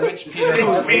 Which Peter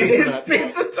It's Parker?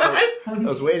 pizza time. I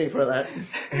was waiting for that.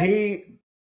 He,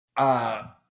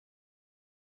 not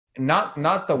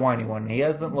the whiny one. He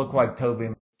doesn't look like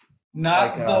Toby.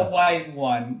 Not Like, the white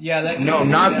one. Yeah, that. No,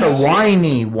 not the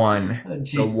whiny one. Oh, The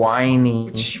Jesus. whiny.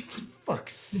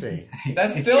 Fuck's sake.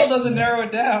 That still doesn't narrow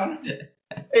it down.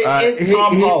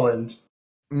 Tom Holland.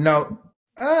 No,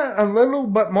 a little,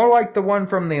 but more like the one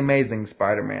from the Amazing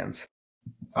Spider-Mans.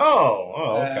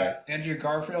 Oh, okay. Andrew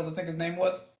Garfield, I think his name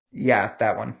was. Yeah,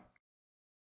 that one.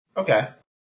 Okay.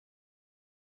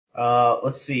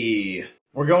 Let's see.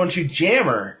 We're going to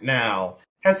Jammer now.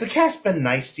 Has the cast been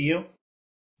nice to you?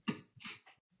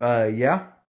 Yeah.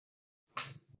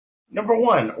 Number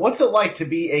 1, what's it like to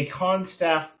be a con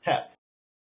staff pep?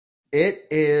 It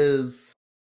is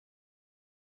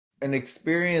an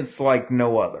experience like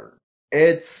no other.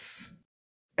 It's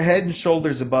head and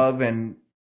shoulders above, and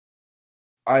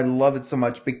I love it so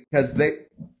much because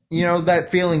that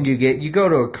feeling you get, you go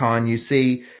to a con, you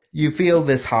feel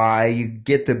this high, you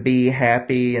get to be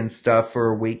happy and stuff for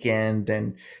a weekend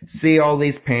and see all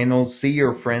these panels, see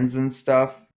your friends and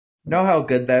stuff. Know how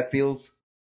good that feels?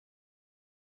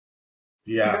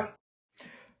 Yeah.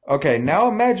 Okay, now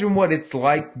imagine what it's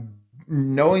like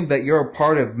knowing that you're a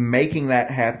part of making that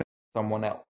happen to someone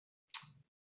else.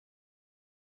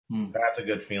 That's a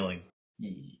good feeling.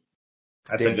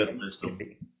 That's a good wisdom.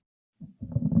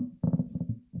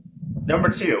 Number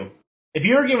 2, if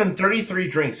you were given 33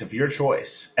 drinks of your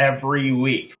choice every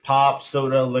week, pop,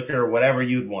 soda, liquor, whatever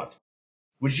you'd want,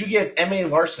 would you give M.A.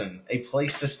 Larson a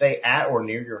place to stay at or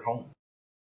near your home?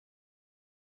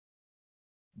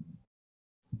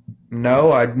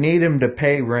 No, I'd need him to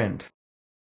pay rent.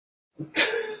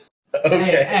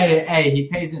 Okay. Hey, he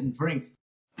pays it in drinks.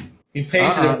 He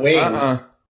pays it in wings.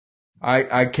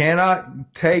 I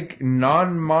cannot take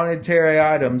non-monetary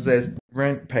items as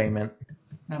rent payment.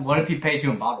 And what if he pays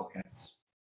you in bottle caps?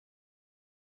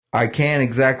 I can't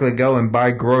exactly go and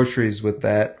buy groceries with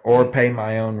that or pay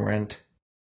my own rent.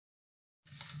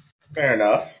 Fair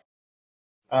enough.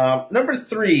 Number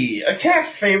 3, a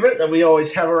cast favorite that we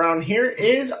always have around here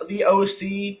is the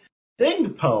OC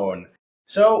Thingpone.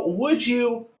 So, would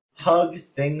you hug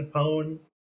Thingpone?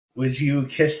 Would you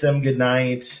kiss them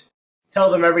goodnight?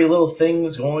 Tell them every little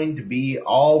thing's going to be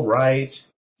all right?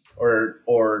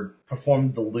 Or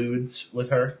perform the lewds with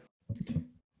her?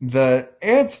 The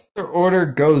answer order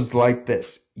goes like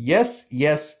this. Yes,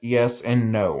 yes, yes,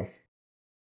 and no.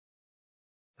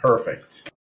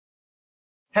 Perfect.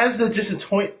 Has the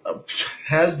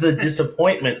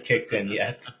disappointment kicked in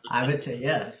yet? I would say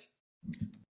yes.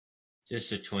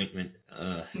 Disappointment.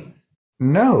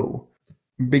 No.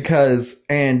 Because,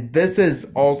 and this is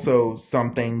also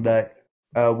something that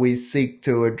we seek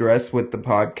to address with the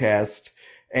podcast,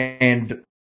 and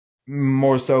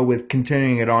more so with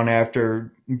continuing it on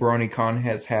after Bronycon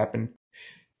has happened,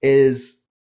 is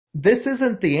this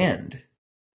isn't the end.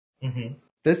 Mm-hmm.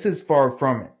 This is far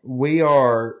from it. We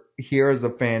are here as a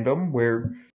fandom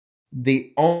where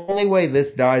the only way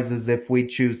this dies is if we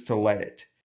choose to let it.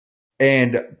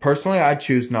 And personally, I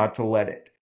choose not to let it.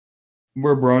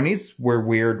 We're bronies, we're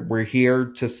weird, we're here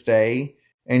to stay.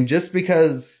 And just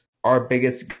because our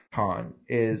biggest con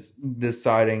is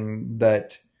deciding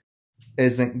that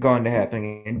isn't going to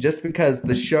happen, and just because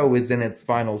the show is in its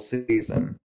final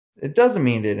season, it doesn't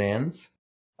mean it ends.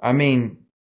 I mean,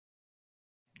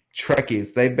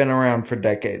 Trekkies, they've been around for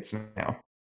decades now.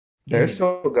 They're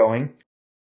still going.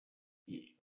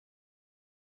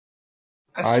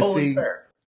 That's I totally see. fair.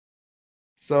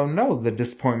 So no, the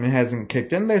disappointment hasn't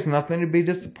kicked in. There's nothing to be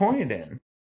disappointed in.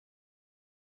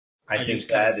 I think just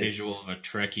got that a visual of a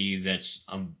Trekkie that's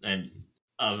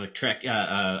a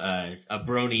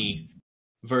brony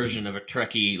version of a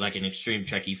Trekkie, like an extreme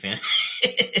Trekkie fan.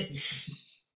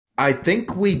 I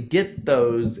think we get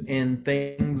those in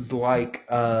things like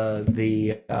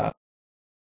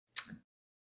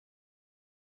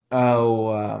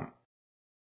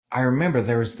I remember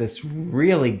there was this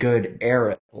really good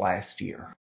era last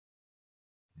year.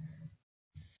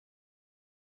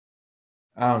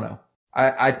 I don't know.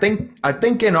 I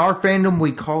think in our fandom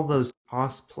we call those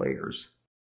cosplayers.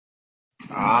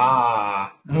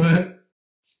 Ah.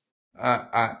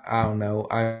 I don't know.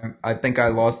 I think I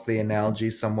lost the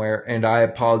analogy somewhere, and I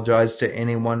apologize to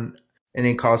any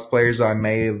cosplayers I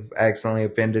may have accidentally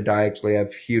offended. I actually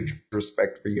have huge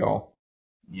respect for y'all.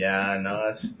 Yeah,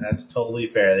 no, that's totally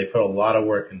fair. They put a lot of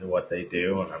work into what they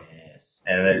do,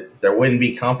 and there wouldn't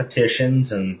be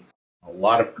competitions and a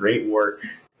lot of great work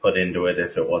put into it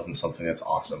if it wasn't something that's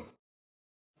awesome.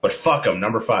 But fuck them,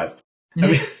 number 5. I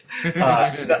mean, you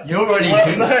already do.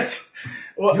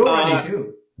 You already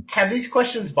do. Have these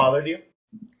questions bothered you?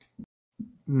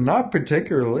 Not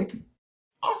particularly.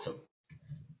 Awesome.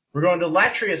 We're going to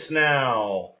Latrius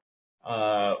now,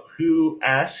 who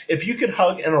asks, if you could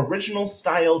hug an original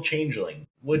style changeling,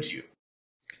 would you?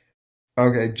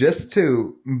 Okay, just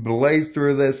to blaze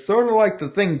through this, sort of like the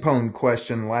thing pwn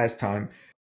question last time,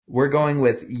 we're going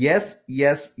with yes,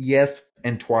 yes, yes,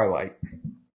 and Twilight.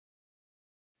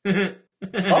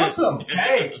 Awesome.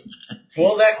 Hey.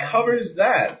 Well, that covers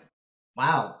that.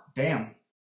 Wow. Damn.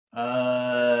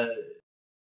 Let's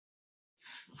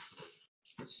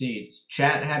see. Does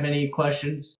chat have any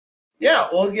questions? Yeah,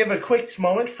 we'll give a quick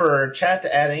moment for chat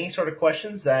to add any sort of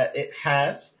questions that it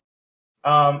has.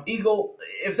 Eagle,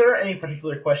 if there are any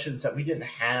particular questions that we didn't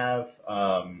have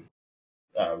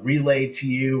relayed to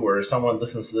you, or someone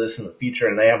listens to this in the future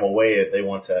and they have a way that they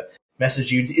want to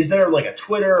message you, is there like a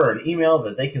Twitter or an email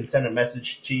that they can send a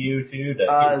message to you to?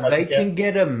 They can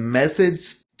get a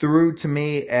message through to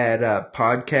me at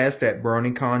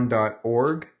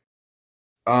podcast@bronycon.org.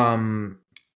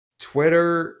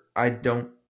 Twitter, I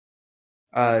don't.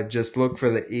 Just look for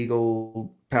the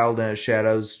Eagle Paladin of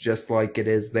Shadows, just like it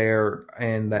is there,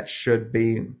 and that should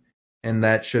be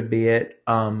it.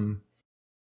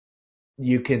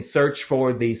 You can search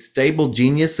for the Stable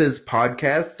Geniuses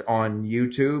podcast on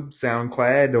YouTube,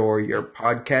 SoundCloud, or your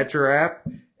podcatcher app,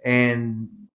 and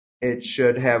it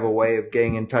should have a way of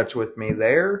getting in touch with me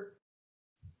there.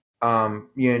 You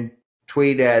can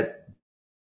tweet at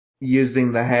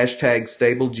using the hashtag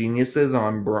Stable Geniuses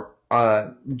on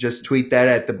just tweet that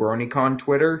at the Bronycon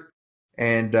Twitter,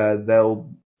 and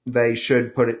they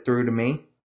should put it through to me.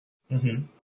 Mm-hmm.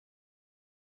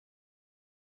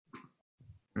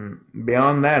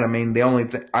 Beyond that, I mean, the only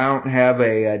thing, I don't have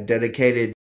a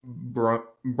dedicated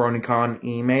Bronycon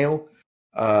email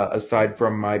aside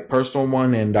from my personal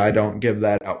one, and I don't give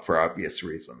that out for obvious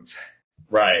reasons.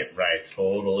 Right.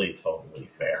 Totally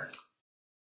fair.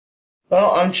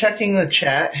 Well, I'm checking the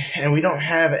chat, and we don't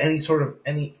have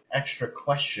any extra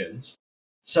questions.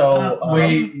 So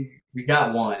we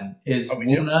got one. Is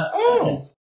Wuna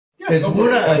is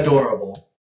Wuna adorable?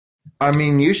 I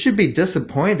mean, you should be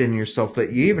disappointed in yourself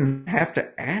that you even have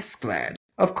to ask that.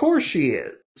 Of course she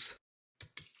is.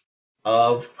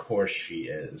 Of course she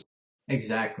is.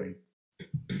 Exactly.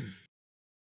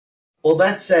 Well,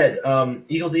 that said,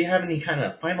 Eagle, do you have any kind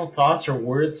of final thoughts or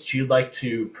words you'd like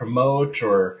to promote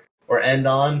or end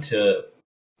on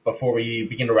before we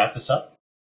begin to wrap this up?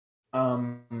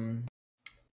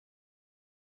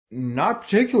 Not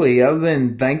particularly, other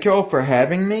than thank y'all for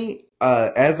having me.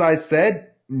 As I said,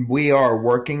 we are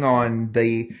working on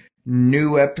the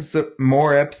new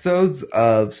more episodes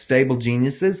of Stable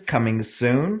Geniuses coming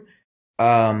soon.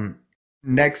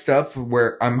 Next up,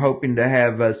 I'm hoping to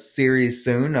have a series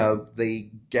soon of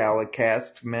the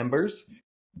Galacast members.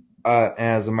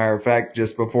 As a matter of fact,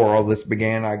 just before all this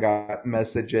began, I got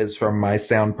messages from my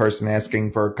sound person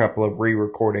asking for a couple of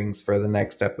re-recordings for the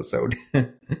next episode.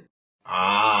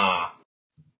 Ah.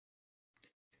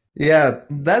 Yeah,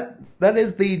 that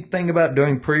is the thing about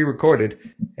doing pre-recorded.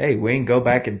 Hey, we can go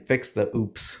back and fix the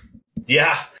oops.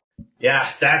 Yeah. Yeah,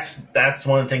 that's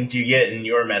one of the things you get in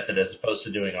your method as opposed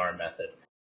to doing our method.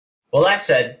 Well, that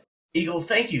said, Eagle,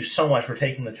 thank you so much for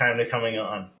taking the time to coming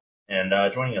on and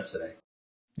joining us today.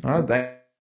 Oh, that.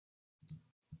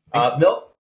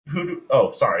 Milk,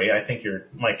 oh, sorry, I think your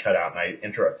mic cut out and I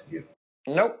interrupted you.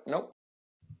 Nope.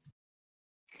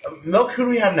 Milk, who do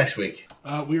we have next week?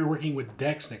 We are working with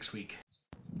Dex next week.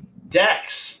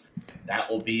 Dex. That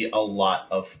will be a lot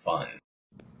of fun.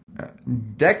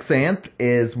 Dexanth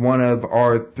is one of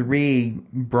our 3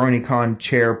 Bronycon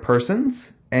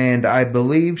chairpersons, and I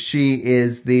believe she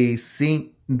is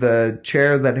the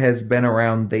chair that has been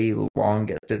around the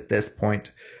longest at this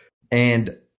point,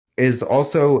 and is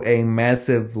also a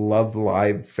massive Love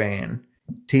Live fan.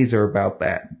 Teaser about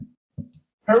that.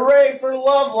 Hooray for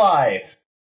Love Live!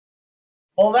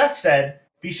 Well, that said,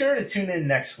 be sure to tune in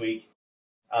next week.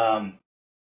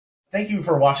 Thank you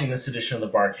for watching this edition of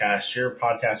the Barcast. Your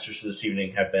podcasters for this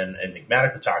evening have been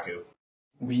Enigmatic Otaku,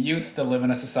 We used to live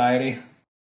in a society.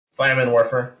 Flamin'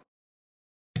 Warfer,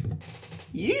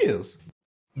 Yes.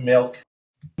 Milk,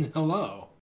 Hello.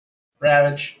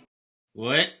 Ravage,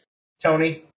 What?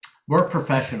 Tony, We're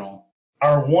professional.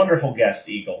 our wonderful guest,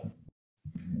 Eagle,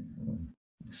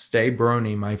 Stay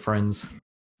brony, my friends.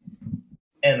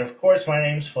 and of course, my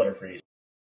name's Flutterfreeze.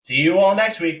 See you all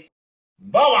next week.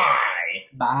 Bye-bye!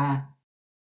 Bye.